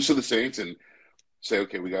 lose to the Saints, and say,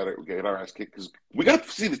 okay, we got our ass kicked because we got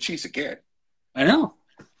to see the Chiefs again. I know.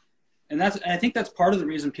 And I think that's part of the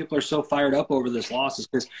reason people are so fired up over this loss is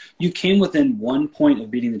because you came within 1 point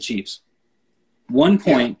of beating the Chiefs. 1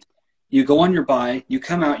 point, you go on your bye, you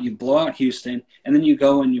come out, you blow out Houston, and then you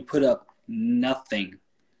go and you put up nothing.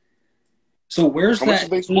 So where's How that? much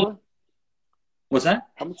did they score? What's that?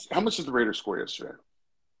 How much did the Raiders score yesterday?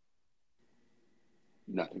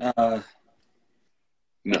 Nothing.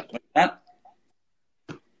 Nothing. Like that?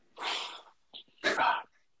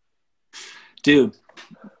 Dude.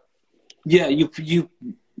 Yeah, you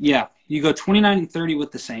go 29-30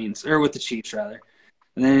 with the Saints, or with the Chiefs rather.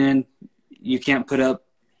 And then you can't put up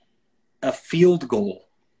a field goal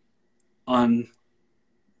on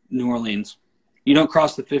New Orleans. You don't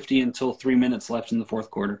cross the 50 until 3 minutes left in the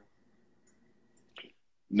fourth quarter.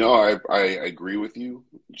 No, I agree with you,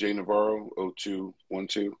 Jay Navarro,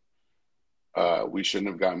 0212. We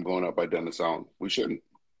shouldn't have gotten blown up by Dennis Allen. We shouldn't.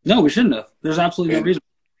 No, we shouldn't have. There's absolutely no reason.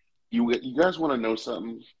 You guys want to know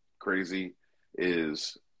something crazy?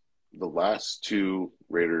 Is the last 2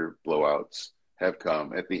 Raider blowouts have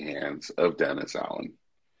come at the hands of Dennis Allen.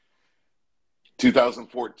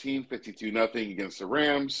 2014, 52-0 against the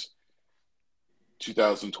Rams.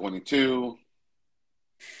 2022,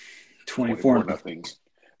 24-0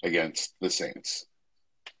 against the Saints.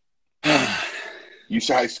 You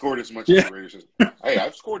say I scored as much as the Raiders. Hey,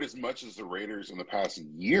 I've scored as much as the Raiders in the past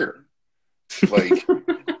year. Like,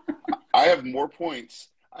 I have more points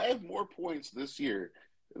this year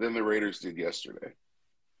than the Raiders did yesterday.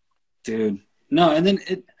 Dude. No, and then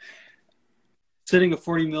sitting a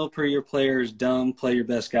 $40 million per year player is dumb. Play your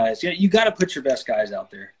best guys. Yeah, you got to put your best guys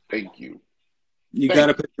out there. Thank you. You got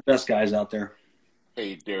to put your best guys out there.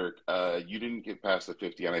 Hey, Derek, you didn't get past the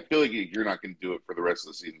 50, and I feel like you're not going to do it for the rest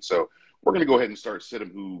of the season. So we're going to go ahead and start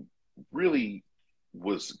Sidham, who really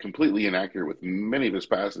was completely inaccurate with many of his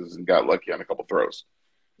passes and got lucky on a couple throws.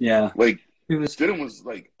 Yeah. Like, Sidham was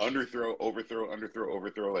like underthrow, overthrow, underthrow,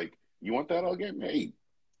 overthrow. Like, you want that all game? Hey,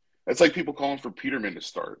 that's like people calling for Peterman to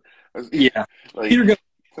start. Yeah. Like, Peter,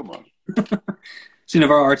 come on. So,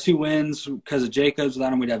 our 2 wins because of Jacobs.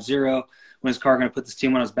 Without him, we'd have 0. When is Carr going to put this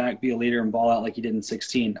team on his back, be a leader, and ball out like he did in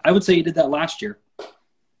 2016? I would say he did that last year.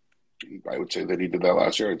 I would say that he did that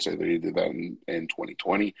last year. I'd say that he did that in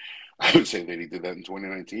 2020. I would say that he did that in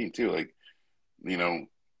 2019 too. Like,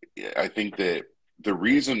 I think that the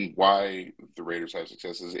reason why the Raiders have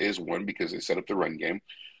success is 1, because they set up the run game.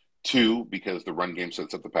 2, because the run game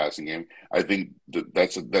sets up the passing game. I think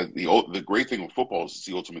that's the great thing with football is it's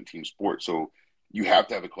the ultimate team sport. So you have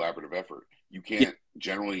to have a collaborative effort. You can't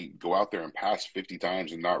generally go out there and pass 50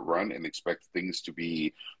 times and not run and expect things to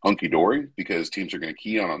be hunky-dory, because teams are going to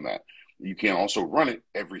key on that. You can't also run it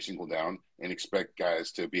every single down and expect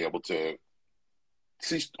guys to be able to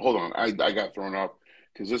see. Hold on. I got thrown off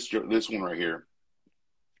because this one right here,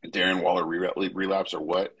 Darren Waller relapse or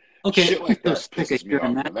what? Okay. Shit like that pisses me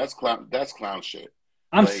off. Man. That's clown shit.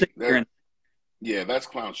 I'm sick of hearing that. Yeah, that's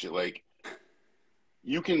clown shit. Like,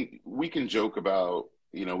 we can joke about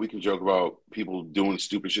people doing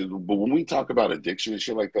stupid shit, but when we talk about addiction and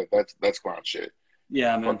shit like that, that's clown shit.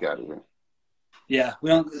 Yeah, man. Fuck out of here. Yeah, we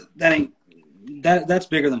don't. That's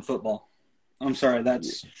bigger than football. I'm sorry,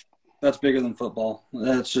 that's bigger than football.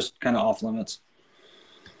 That's just kind of off limits.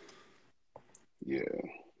 Yeah.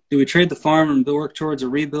 Do we trade the farm and work towards a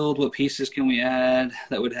rebuild? What pieces can we add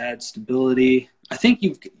that would add stability? I think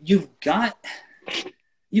you've got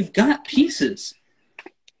pieces.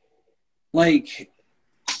 Like,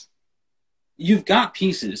 you've got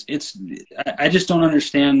pieces. I just don't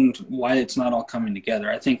understand why it's not all coming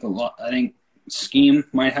together. I think scheme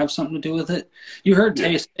might have something to do with it. You heard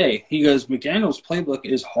Tay say, he goes, McDaniel's playbook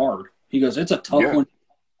is hard. He goes, it's a tough one.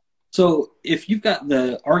 So if you've got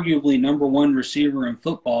the arguably number 1 receiver in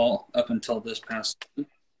football up until this past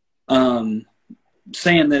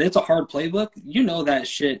saying that it's a hard playbook, that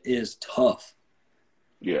shit is tough.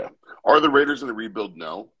 Yeah. Are the Raiders in a rebuild?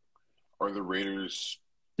 No. Are the Raiders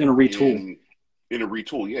in a retool? In a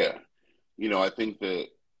retool, yeah. I think that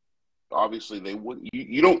obviously they would.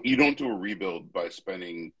 You don't do a rebuild by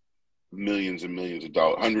spending millions and millions of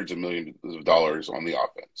dollars, hundreds of millions of dollars on the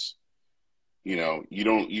offense.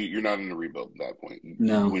 You're not in a rebuild at that point.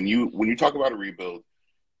 No. When you talk about a rebuild,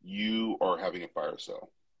 you are having a fire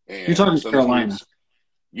sale. And you're talking Carolina.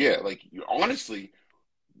 Yeah, like, honestly,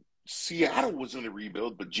 Seattle was in a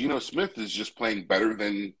rebuild, but Geno Smith is just playing better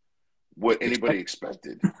than what anybody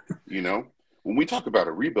expected. When we talk about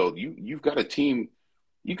a rebuild, you've got a team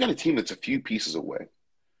that's a few pieces away.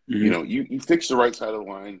 Mm-hmm. You fix the right side of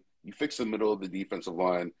the line, you fix the middle of the defensive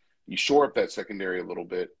line, you shore up that secondary a little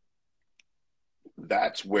bit.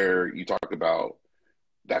 That's where you talk about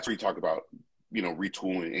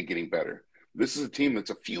retooling and getting better. This is a team that's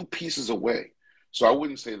a few pieces away. So I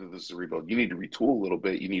wouldn't say that this is a rebuild. You need to retool a little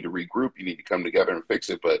bit. You need to regroup. You need to come together and fix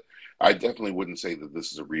it. But I definitely wouldn't say that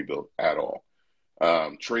this is a rebuild at all.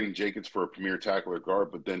 Trading Jacobs for a premier tackler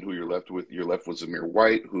guard, but then who you're left with? You're left with Zamir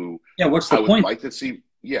White, who what's the I would point? like to see.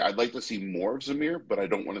 Yeah, I'd like to see more of Zamir, but I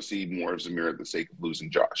don't want to see more of Zamir at the sake of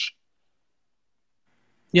losing Josh.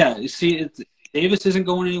 Yeah, you see, Davis isn't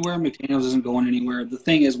going anywhere. McDaniels isn't going anywhere. The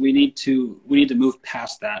thing is, we need to move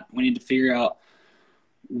past that. We need to figure out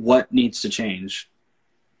what needs to change.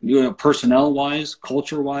 Personnel wise,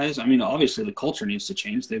 culture wise. I mean, obviously the culture needs to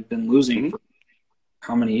change. They've been losing for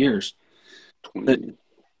how many years?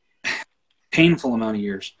 Painful amount of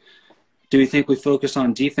years. Do we think we focus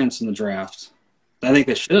on defense in the draft? I think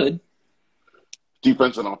they should.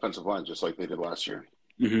 Defense and offensive line, just like they did last year.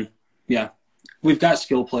 Mm-hmm. Yeah. We've got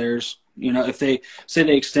skill players. If they say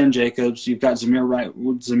they extend Jacobs, you've got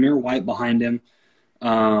Zamir White behind him.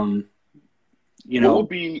 What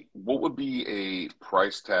would be a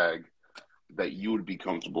price tag that you would be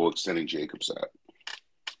comfortable extending Jacobs at?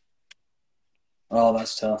 Oh,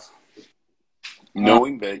 that's tough.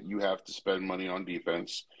 Knowing that you have to spend money on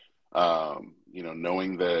defense,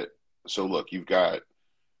 knowing that. So look, you've got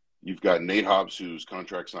Nate Hobbs, whose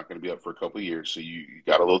contract's not going to be up for a couple of years, so you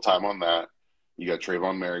got a little time on that. You got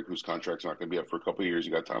Trayvon Merrick, whose contract's not going to be up for a couple of years.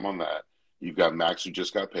 You got time on that. You've got Max, who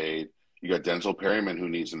just got paid. You got Denzel Perryman, who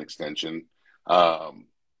needs an extension. So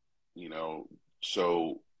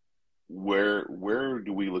where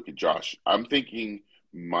do we look at Josh? I'm thinking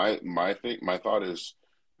my thought is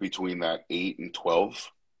between that 8 and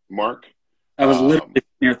 12 mark. I was literally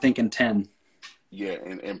near thinking 10. Yeah,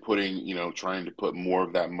 and putting, trying to put more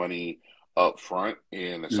of that money up front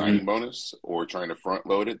in a signing bonus, or trying to front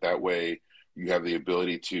load it. That way you have the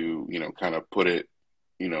ability to, kind of put it,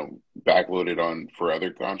 backload it on for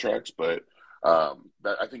other contracts. But I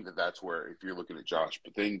think that's where, if you're looking at Josh,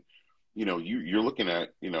 but then, you're looking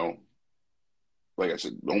at, like I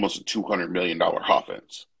said, almost a $200 million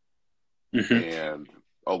offense. And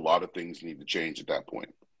a lot of things need to change at that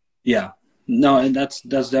point. Yeah. No, and that's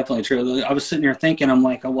definitely true. I was sitting here thinking, I'm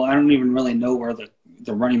like, well, I don't even really know where the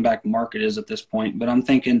running back market is at this point, but I'm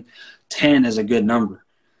thinking 10 is a good number.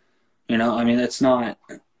 I mean, it's not,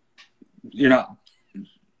 you're not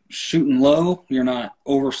shooting low, you're not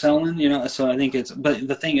overselling, so I think but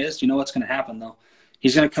the thing is, what's going to happen though?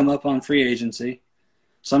 He's going to come up on free agency.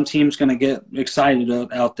 Some team's going to get excited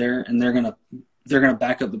out there, and they're going to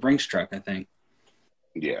back up the Brinks truck, I think.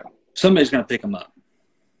 Yeah. Somebody's going to pick him up.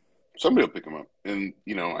 Somebody will pick him up. And,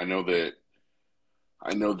 I know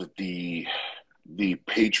that the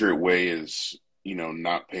Patriot way is,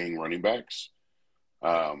 not paying running backs.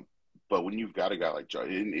 But when you've got a guy like Josh,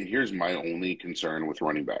 and here's my only concern with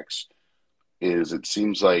running backs, is it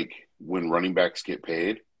seems like when running backs get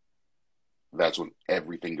paid, that's when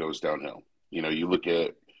everything goes downhill. You look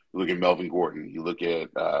at Melvin Gordon, you look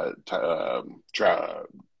at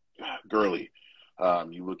Gurley,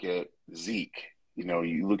 you look at Zeke,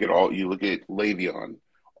 you look at Le'Veon,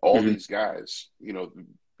 all these guys,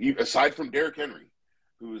 aside from Derrick Henry,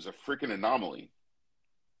 who is a freaking anomaly.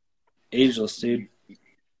 Ageless, dude.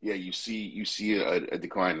 Yeah, you see a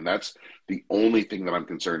decline, and that's the only thing that I'm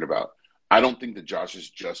concerned about. I don't think that Josh is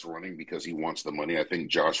just running because he wants the money. I think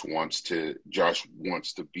Josh wants to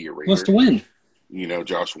be a Raider. Wants to win.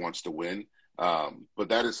 Josh wants to win. But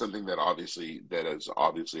that is something that is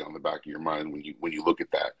obviously on the back of your mind when you look at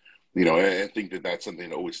that. I think that that's something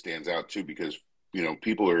that always stands out too, because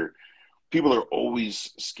people are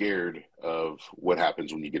always scared of what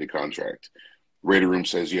happens when you get a contract. Raider Room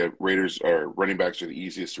says Raiders are running backs are the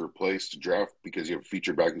easiest to replace to draft because you have a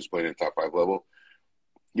featured back who's playing at top 5 level.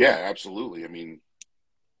 Yeah, absolutely. I mean,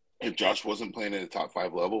 if Josh wasn't playing at a top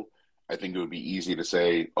 5 level, I think it would be easy to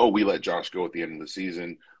say, oh, we let Josh go at the end of the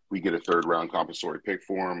season. We get a 3rd round compensatory pick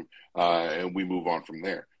for him, and we move on from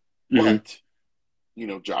there. But,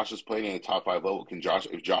 Josh is playing at a top 5 level.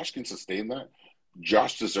 If Josh can sustain that,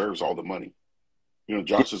 Josh deserves all the money.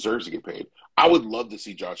 Josh deserves to get paid. I would love to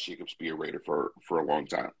see Josh Jacobs be a Raider for a long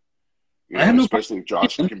time. Especially if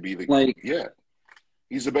Josh can be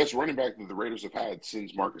he's the best running back that the Raiders have had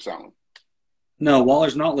since Marcus Allen. No,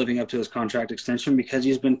 Waller's not living up to his contract extension because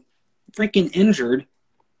he's been freaking injured,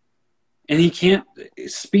 and he can't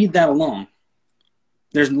speed that along.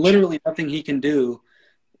 There's literally nothing he can do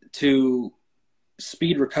to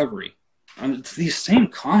speed recovery. It's these same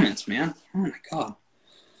comments, man. Oh, my God.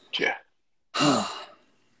 Yeah.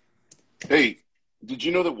 Hey, did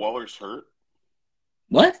you know that Waller's hurt?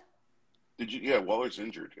 What? Yeah, Waller's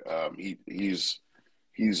injured. He's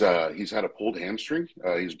had a pulled hamstring.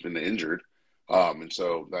 He's been injured, and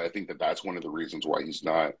so I think that's one of the reasons why he's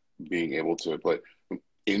not being able to play. I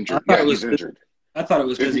Injured. thought Yeah, it was. he's injured. I thought it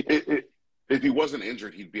was because If he wasn't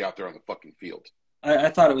injured, he'd be out there on the fucking field. I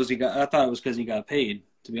thought it was I thought it was because he got paid.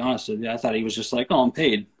 To be honest with you, I thought he was just like, "Oh, I'm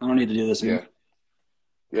paid. I don't need to do this anymore."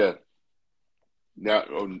 Yeah. Now,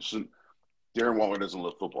 so Darren Waller doesn't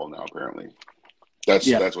love football now. Apparently, that's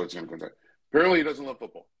what it's going to come to. Apparently, he doesn't love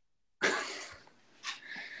football.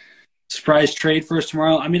 Surprise trade for us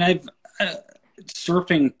tomorrow. I mean, I've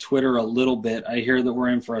surfing Twitter a little bit. I hear that we're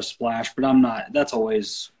in for a splash, but I'm not. That's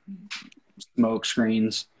always smoke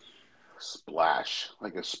screens. Splash,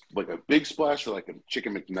 like a big splash, or like a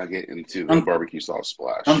chicken McNugget into the barbecue sauce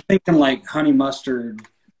splash. I'm thinking like honey mustard,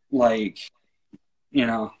 like, you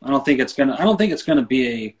know. I don't think it's gonna be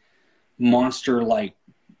a monster like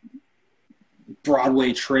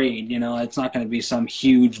Broadway trade. You know, it's not gonna be some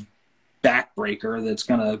huge backbreaker that's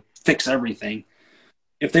gonna fix everything.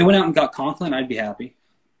 If they went out and got Conklin, I'd be happy.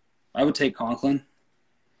 I would take Conklin.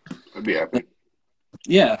 I'd be happy.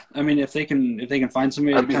 Yeah, I mean, if they can find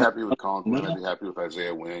somebody, I'd be happy with Conklin. I'd be happy with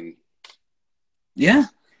Isaiah Wynn. Yeah,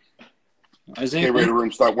 Isaiah. Hey, Raider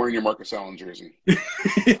Room, stop wearing your Marcus Allen jersey.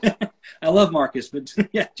 I love Marcus, but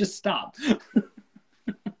yeah, just stop.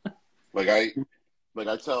 I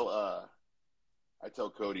tell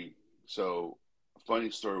Cody. So, funny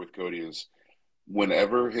story with Cody is,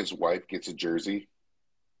 whenever his wife gets a jersey,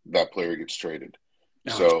 that player gets traded.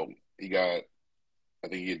 Oh. So I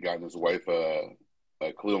think he had gotten his wife a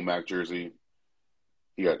Khalil Mack jersey.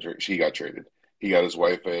 She got traded. He got his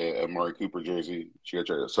wife a Amari Cooper jersey. She got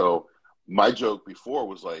traded. So my joke before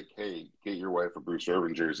was like, "Hey, get your wife a Bruce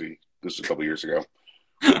Irvin jersey." This was a couple years ago.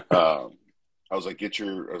 I was like, "Get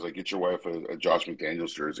your wife a Josh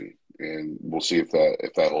McDaniels jersey, and we'll see if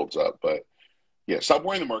that holds up." But yeah, stop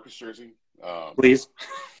wearing the Marcus jersey, please.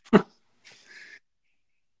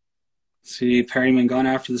 See Perryman gone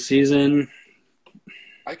after the season.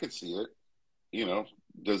 I could see it. You know,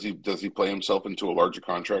 does he play himself into a larger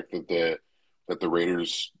contract that the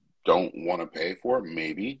Raiders don't want to pay for?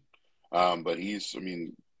 Maybe, but he's. I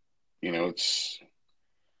mean, you know,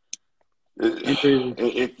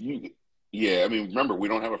 if you. Yeah, I mean, remember, we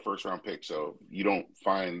don't have a first-round pick, so you don't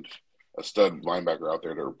find a stud linebacker out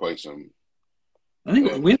there to replace him. I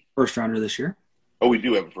think we have a first-rounder this year. Oh, we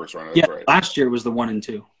do have a first-rounder. That's right. Last year was the 1 and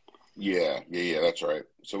 2. Yeah, that's right.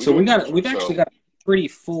 So we've actually got a pretty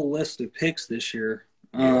full list of picks this year.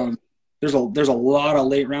 There's a lot of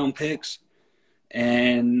late round picks,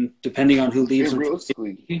 and depending on who leaves,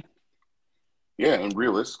 realistically,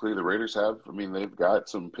 the Raiders have. I mean, they've got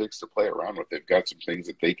some picks to play around with. They've got some things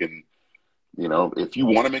that they can. You know, if you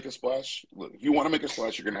want to make a splash, you're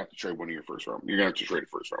going to have to trade one of your first round. You're going to have to trade a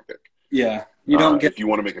first round pick. Yeah, you don't get if you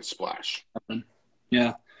want to make a splash. Yeah.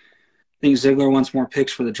 I think Ziegler wants more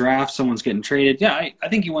picks for the draft. Someone's getting traded. Yeah, I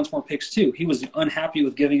think he wants more picks too. He was unhappy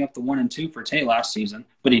with giving up the 1 and 2 for Tay last season,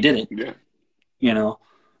 but he did it. Yeah. You know,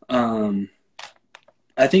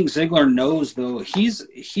 I think Ziegler knows though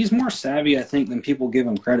he's more savvy, I think, than people give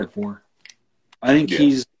him credit for. I think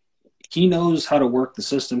he knows how to work the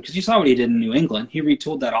system because you saw what he did in New England. He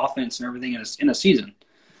retooled that offense and everything in a season.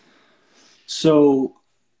 So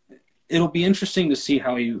it'll be interesting to see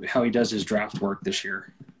how he does his draft work this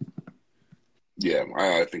year. Yeah,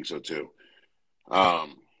 I think so too.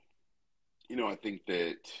 You know, I think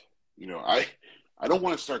that, you know, I don't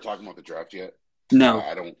want to start talking about the draft yet. No,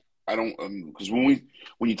 I don't, because when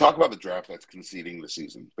you talk about the draft, that's conceding the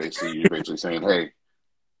season. Basically, you're basically saying, "Hey,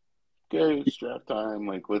 okay, it's draft time.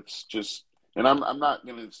 Like, let's just." And I'm not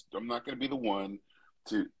gonna be the one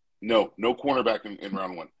to no cornerback in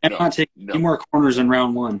round one. I'm not taking any more corners in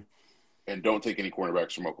round one. And don't take any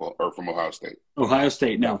cornerbacks from Ohio State. Ohio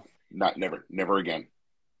State, no. Never again.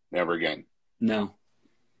 Never again. No.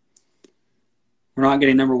 We're not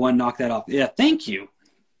getting number one. Knock that off. Yeah, thank you.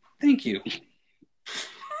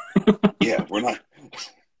 Yeah, we're not.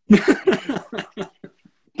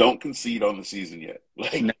 Don't concede on the season yet.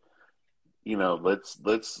 Like, no. You know, let's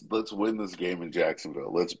win this game in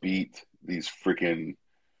Jacksonville. Let's beat these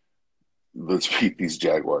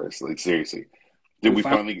Jaguars. Like, seriously. Did we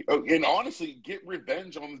finally and honestly get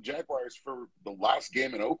revenge on the Jaguars for the last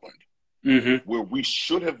game in Oakland, where we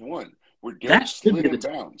should have won, where Derek slid in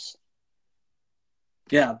bounds.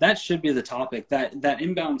 Yeah, that should be the topic. That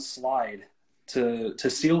inbound slide to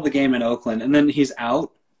seal the game in Oakland, and then he's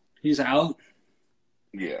out.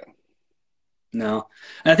 Yeah. No,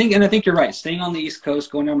 and I think you're right. Staying on the East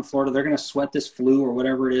Coast, going down to Florida, they're going to sweat this flu or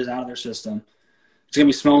whatever it is out of their system. It's going to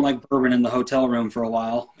be smelling like bourbon in the hotel room for a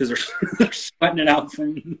while because they're sweating it out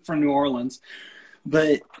from New Orleans.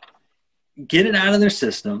 But get it out of their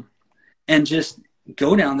system and just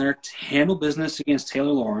go down there, handle business against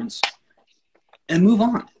Taylor Lawrence, and move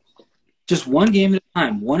on. Just one game at a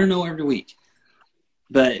time, 1-0 every week.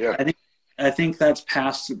 But Yeah. I think that's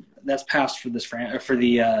past for this for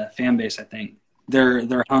the fan base. I think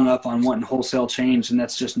they're hung up on wanting wholesale change, and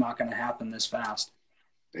that's just not going to happen this fast.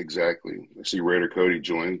 Exactly. I see Raider Cody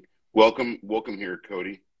joined. Welcome here,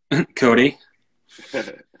 Cody. Cody.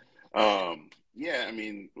 Yeah, I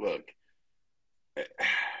mean, look,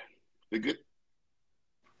 the good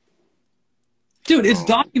dude, it's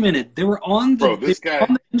documented. They were on the, on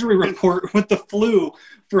the injury report with the flu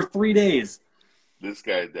for 3 days. This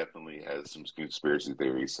guy definitely has some conspiracy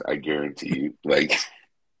theories. I guarantee you. Like,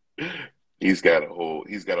 he's got a whole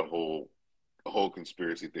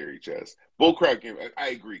conspiracy theory chest. Bullcrap game. I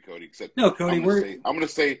agree, Cody. Except no, Cody, I'm gonna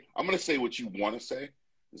say what you want to say.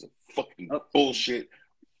 It's a fucking bullshit,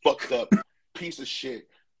 fucked up piece of shit,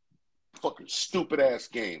 fucking stupid ass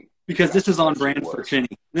game. Because this is on brand for Kenny.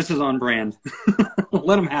 This is on brand.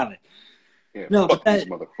 Let him have it. Yeah, no, fuck these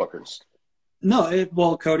motherfuckers. No,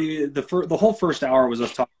 well, Cody, the whole first hour was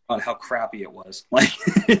us talking about how crappy it was. Like,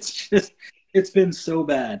 it's been so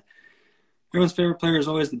bad. Everyone's favorite player is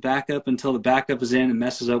always the backup until the backup is in and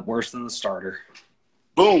messes up worse than the starter.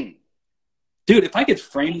 Boom. Dude, if I could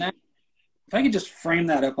just frame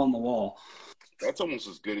that up on the wall. That's almost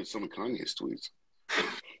as good as some of Kanye's tweets.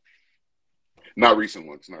 Not recent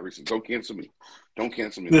ones. Not recent. Don't cancel me.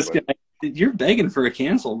 This guy, you're begging for a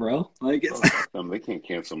cancel, bro. Like, they can't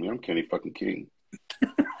cancel me. I'm Kenny fucking King.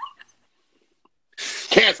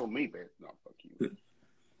 Cancel me, man. No, fuck you.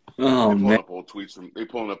 Oh, man. They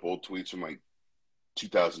pulling up old tweets from like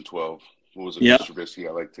 2012. What was it? Yep. Mr. Trubisky,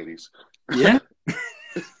 I like titties. Yeah.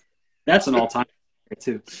 That's an all-time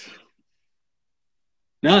too.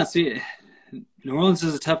 No, see, New Orleans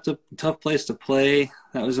is a tough place to play.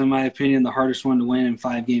 That was, in my opinion, the hardest one to win in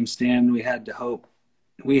 5-game stand. We had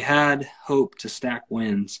hope to stack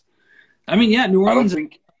wins. I mean, yeah, New Orleans is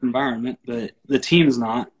an environment, but the team's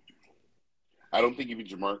not. I don't think even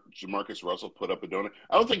Jamarcus Russell put up a donut.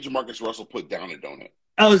 I don't think Jamarcus Russell put down a donut.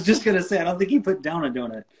 I was just going to say, I don't think he put down a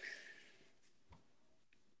donut.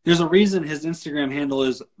 There's a reason his Instagram handle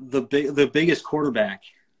is the biggest quarterback.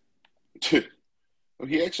 Oh,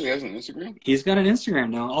 he actually has an Instagram? He's got an Instagram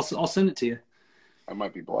now. I'll send it to you. I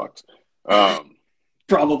might be blocked.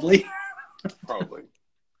 Probably. Probably.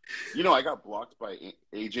 You know, I got blocked by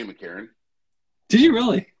AJ McCarron. Did you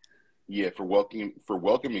really? Yeah, for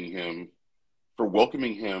welcoming him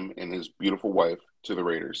and his beautiful wife to the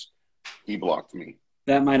Raiders. He blocked me.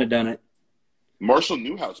 That might have done it. Marshall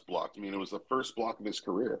Newhouse blocked me, and it was the first block of his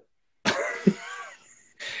career.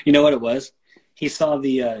 You know what it was? He saw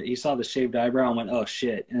the shaved eyebrow and went, "Oh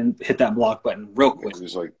shit!" and hit that block button real quick.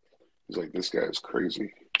 He's like, this guy is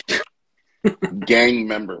crazy. Gang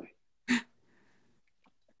member.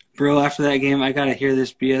 Bro, after that game, I gotta hear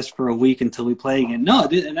this BS for a week until we play again. No,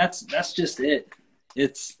 dude, and that's just it.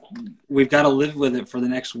 We've got to live with it for the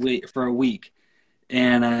next week, for a week,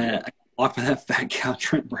 and I walked by that fat cow,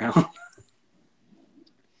 Trent Brown.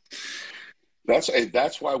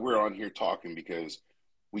 That's why we're on here talking, because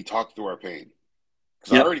we talk through our pain.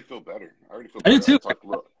 Because I already feel better. I do too.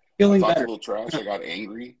 Feeling better. A little trash. I got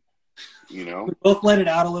angry. You know, we both let it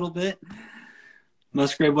out a little bit.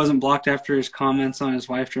 Musgrave wasn't blocked after his comments on his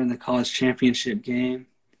wife during the college championship game.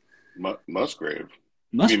 Musgrave.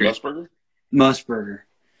 Musgrave. You mean Musburger?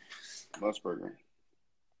 Musburger.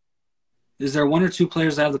 Is there one or two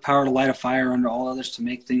players that have the power to light a fire under all others to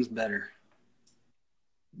make things better?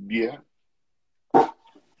 Yeah.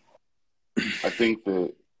 I think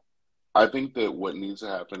that what needs to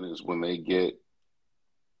happen is when they get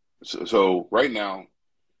so right now,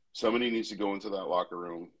 somebody needs to go into that locker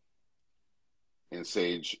room and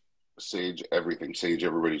sage everything. Sage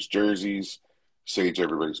everybody's jerseys, sage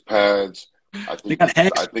everybody's pads. I think they got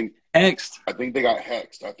hexed. I think they got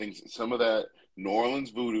hexed. I think some of that New Orleans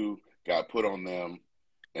voodoo got put on them,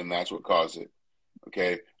 and that's what caused it.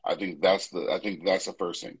 Okay? I think that's the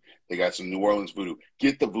first thing. They got some New Orleans voodoo.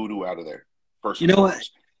 Get the voodoo out of there. First. You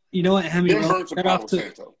know what, Hemi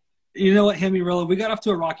Rolla, we got off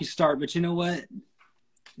to a rocky start, but you know what?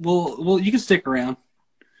 Well, you can stick around.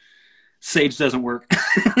 Sage doesn't work.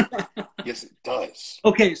 Yes, it does.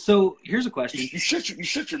 Okay, so here's a question. You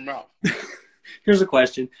shut your mouth. Here's a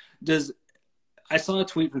question. I saw a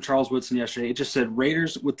tweet from Charles Woodson yesterday. It just said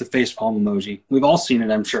Raiders with the facepalm emoji. We've all seen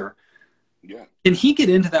it, I'm sure. Yeah. Can he get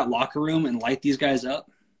into that locker room and light these guys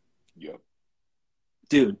up? Yeah.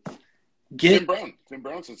 Dude. Tim Brown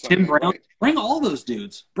said something. Tim Brown. Right. Bring all those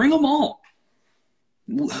dudes. Bring them all.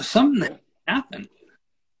 Something that happened.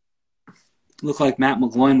 Looked like Matt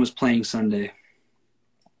McGloin was playing Sunday.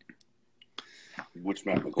 Which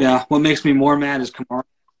Matt McGloin? Yeah, what makes me more mad is Kamara,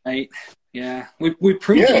 right? Yeah, we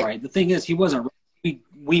proved him Yeah, right. The thing is, he wasn't right.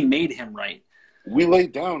 We made him right. we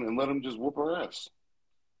laid down and let him just whoop our ass.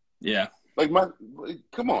 Yeah.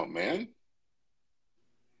 Come on, man.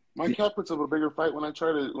 My cat puts up a bigger fight when I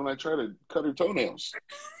try to cut her toenails.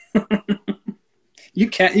 You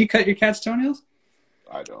cut your cat's toenails?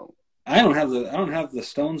 I don't. I don't have the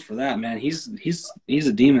stones for that, man. He's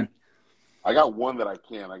a demon. I got one that I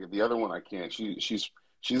can. I get the other one I can't. She's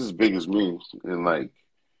as big as me, and like,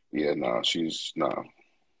 yeah, no, she's no.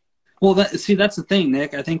 Well, that's the thing,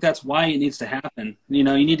 Nick. I think that's why it needs to happen. You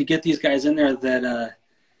know, you need to get these guys in there that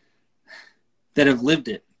have lived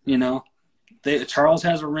it. You know, Charles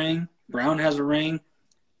has a ring. Brown has a ring.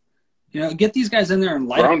 You know, get these guys in there and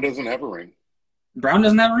light. Brown doesn't have a ring. Brown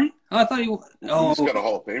doesn't have a ring? Oh, I thought he. Oh, he's got a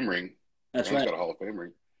Hall of Fame ring. That's Brown's right. got a Hall of Fame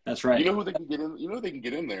ring. That's right. You know who they can get in? You know who they can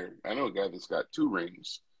get in there? I know a guy that's got 2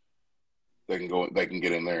 rings. They can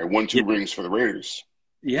get in there. 2 rings for the Raiders.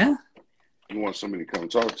 Yeah. You want somebody to come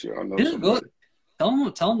talk to you? I know Yeah, somebody. Tell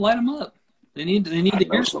them light them up. They need to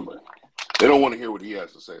hear somebody. They don't want to hear what he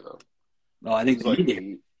has to say though. Oh, I think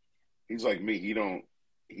he's like me. He don't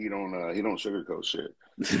sugarcoat shit.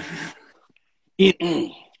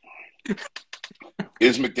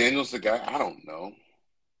 Is McDaniels the guy? I don't know.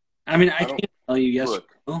 I mean, I can't tell you yes. Look,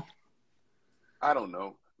 I don't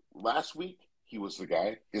know. Last week he was the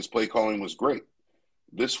guy. His play calling was great.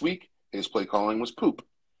 This week his play calling was poop.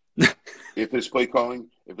 If his play calling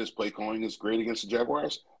is great against the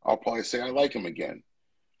Jaguars, I'll probably say I like him again.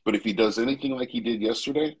 But if he does anything like he did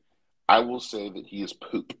yesterday, I will say that he is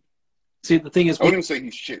poop. See, the thing is, I wouldn't say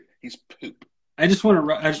he's shit. He's poop. I just want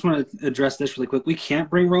to address this really quick. We can't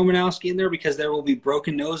bring Romanowski in there because there will be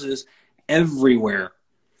broken noses everywhere.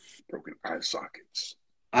 Broken eye sockets.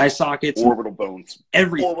 Orbital bones.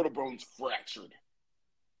 Everything. Orbital bones fractured.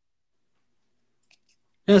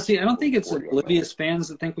 No, see, I don't think it's oblivious fans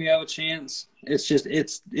that think we have a chance. It's just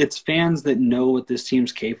it's fans that know what this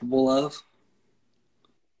team's capable of.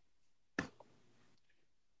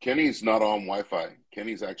 Kenny's not on Wi-Fi.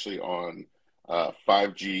 Kenny's actually on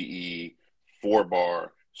 5GE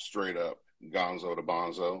 4-bar straight up Gonzo to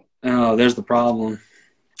Bonzo. Oh, there's the problem.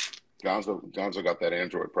 Gonzo got that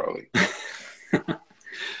Android probably.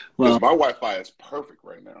 Well, my Wi-Fi is perfect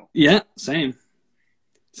right now. Yeah, same.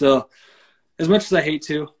 So, as much as I hate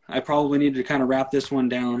to, I probably need to kind of wrap this one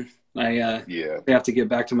down. I have to get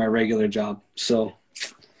back to my regular job. So,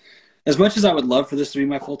 as much as I would love for this to be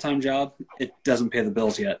my full-time job, it doesn't pay the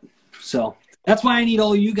bills yet. So, that's why I need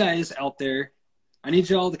all you guys out there. I need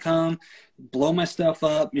you all to come, blow my stuff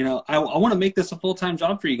up. You know, I want to make this a full-time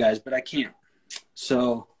job for you guys, but I can't.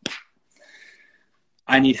 So,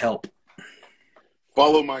 I need help.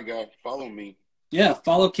 Follow my guy. Follow me. Yeah,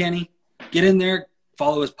 follow Kenny. Get in there.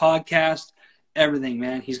 Follow his podcast. Everything,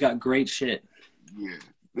 man. He's got great shit. Yeah.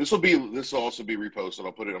 This will also be reposted.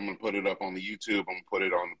 I'm going to put it up on the YouTube. I'm going to put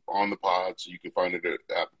it on the pod so you can find it at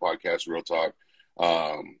the podcast Real Talk.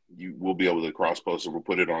 You will be able to cross-post it. We'll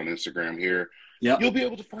put it on Instagram here. Yeah. You'll be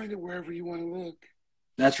able to find it wherever you want to look.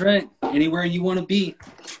 That's right. Anywhere you want to be.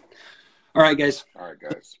 All right, guys.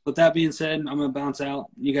 With that being said, I'm going to bounce out.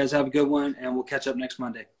 You guys have a good one, and we'll catch up next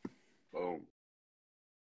Monday. Boom.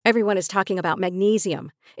 Everyone is talking about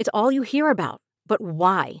magnesium. It's all you hear about. But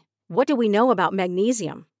why? What do we know about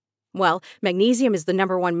magnesium? Well, magnesium is the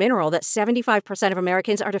 #1 mineral that 75% of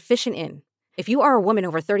Americans are deficient in. If you are a woman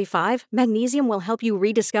over 35, magnesium will help you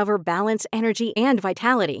rediscover balance, energy, and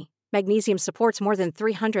vitality. Magnesium supports more than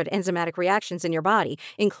 300 enzymatic reactions in your body,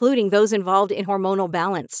 including those involved in hormonal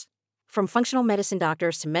balance. From functional medicine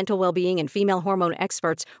doctors to mental well-being and female hormone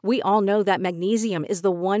experts, we all know that magnesium is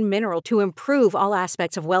the one mineral to improve all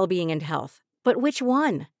aspects of well-being and health. But which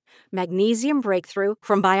one? Magnesium Breakthrough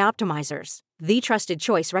from Bioptimizers, the trusted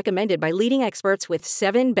choice recommended by leading experts with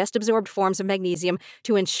 7 best-absorbed forms of magnesium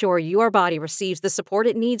to ensure your body receives the support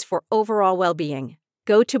it needs for overall well-being.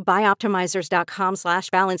 Go to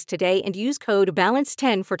bioptimizers.com/balance today and use code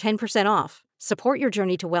BALANCE10 for 10% off. Support your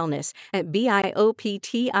journey to wellness at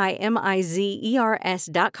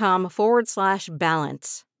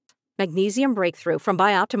bioptimizers.com/balance. Magnesium Breakthrough from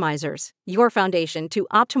Bioptimizers, your foundation to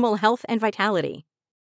optimal health and vitality.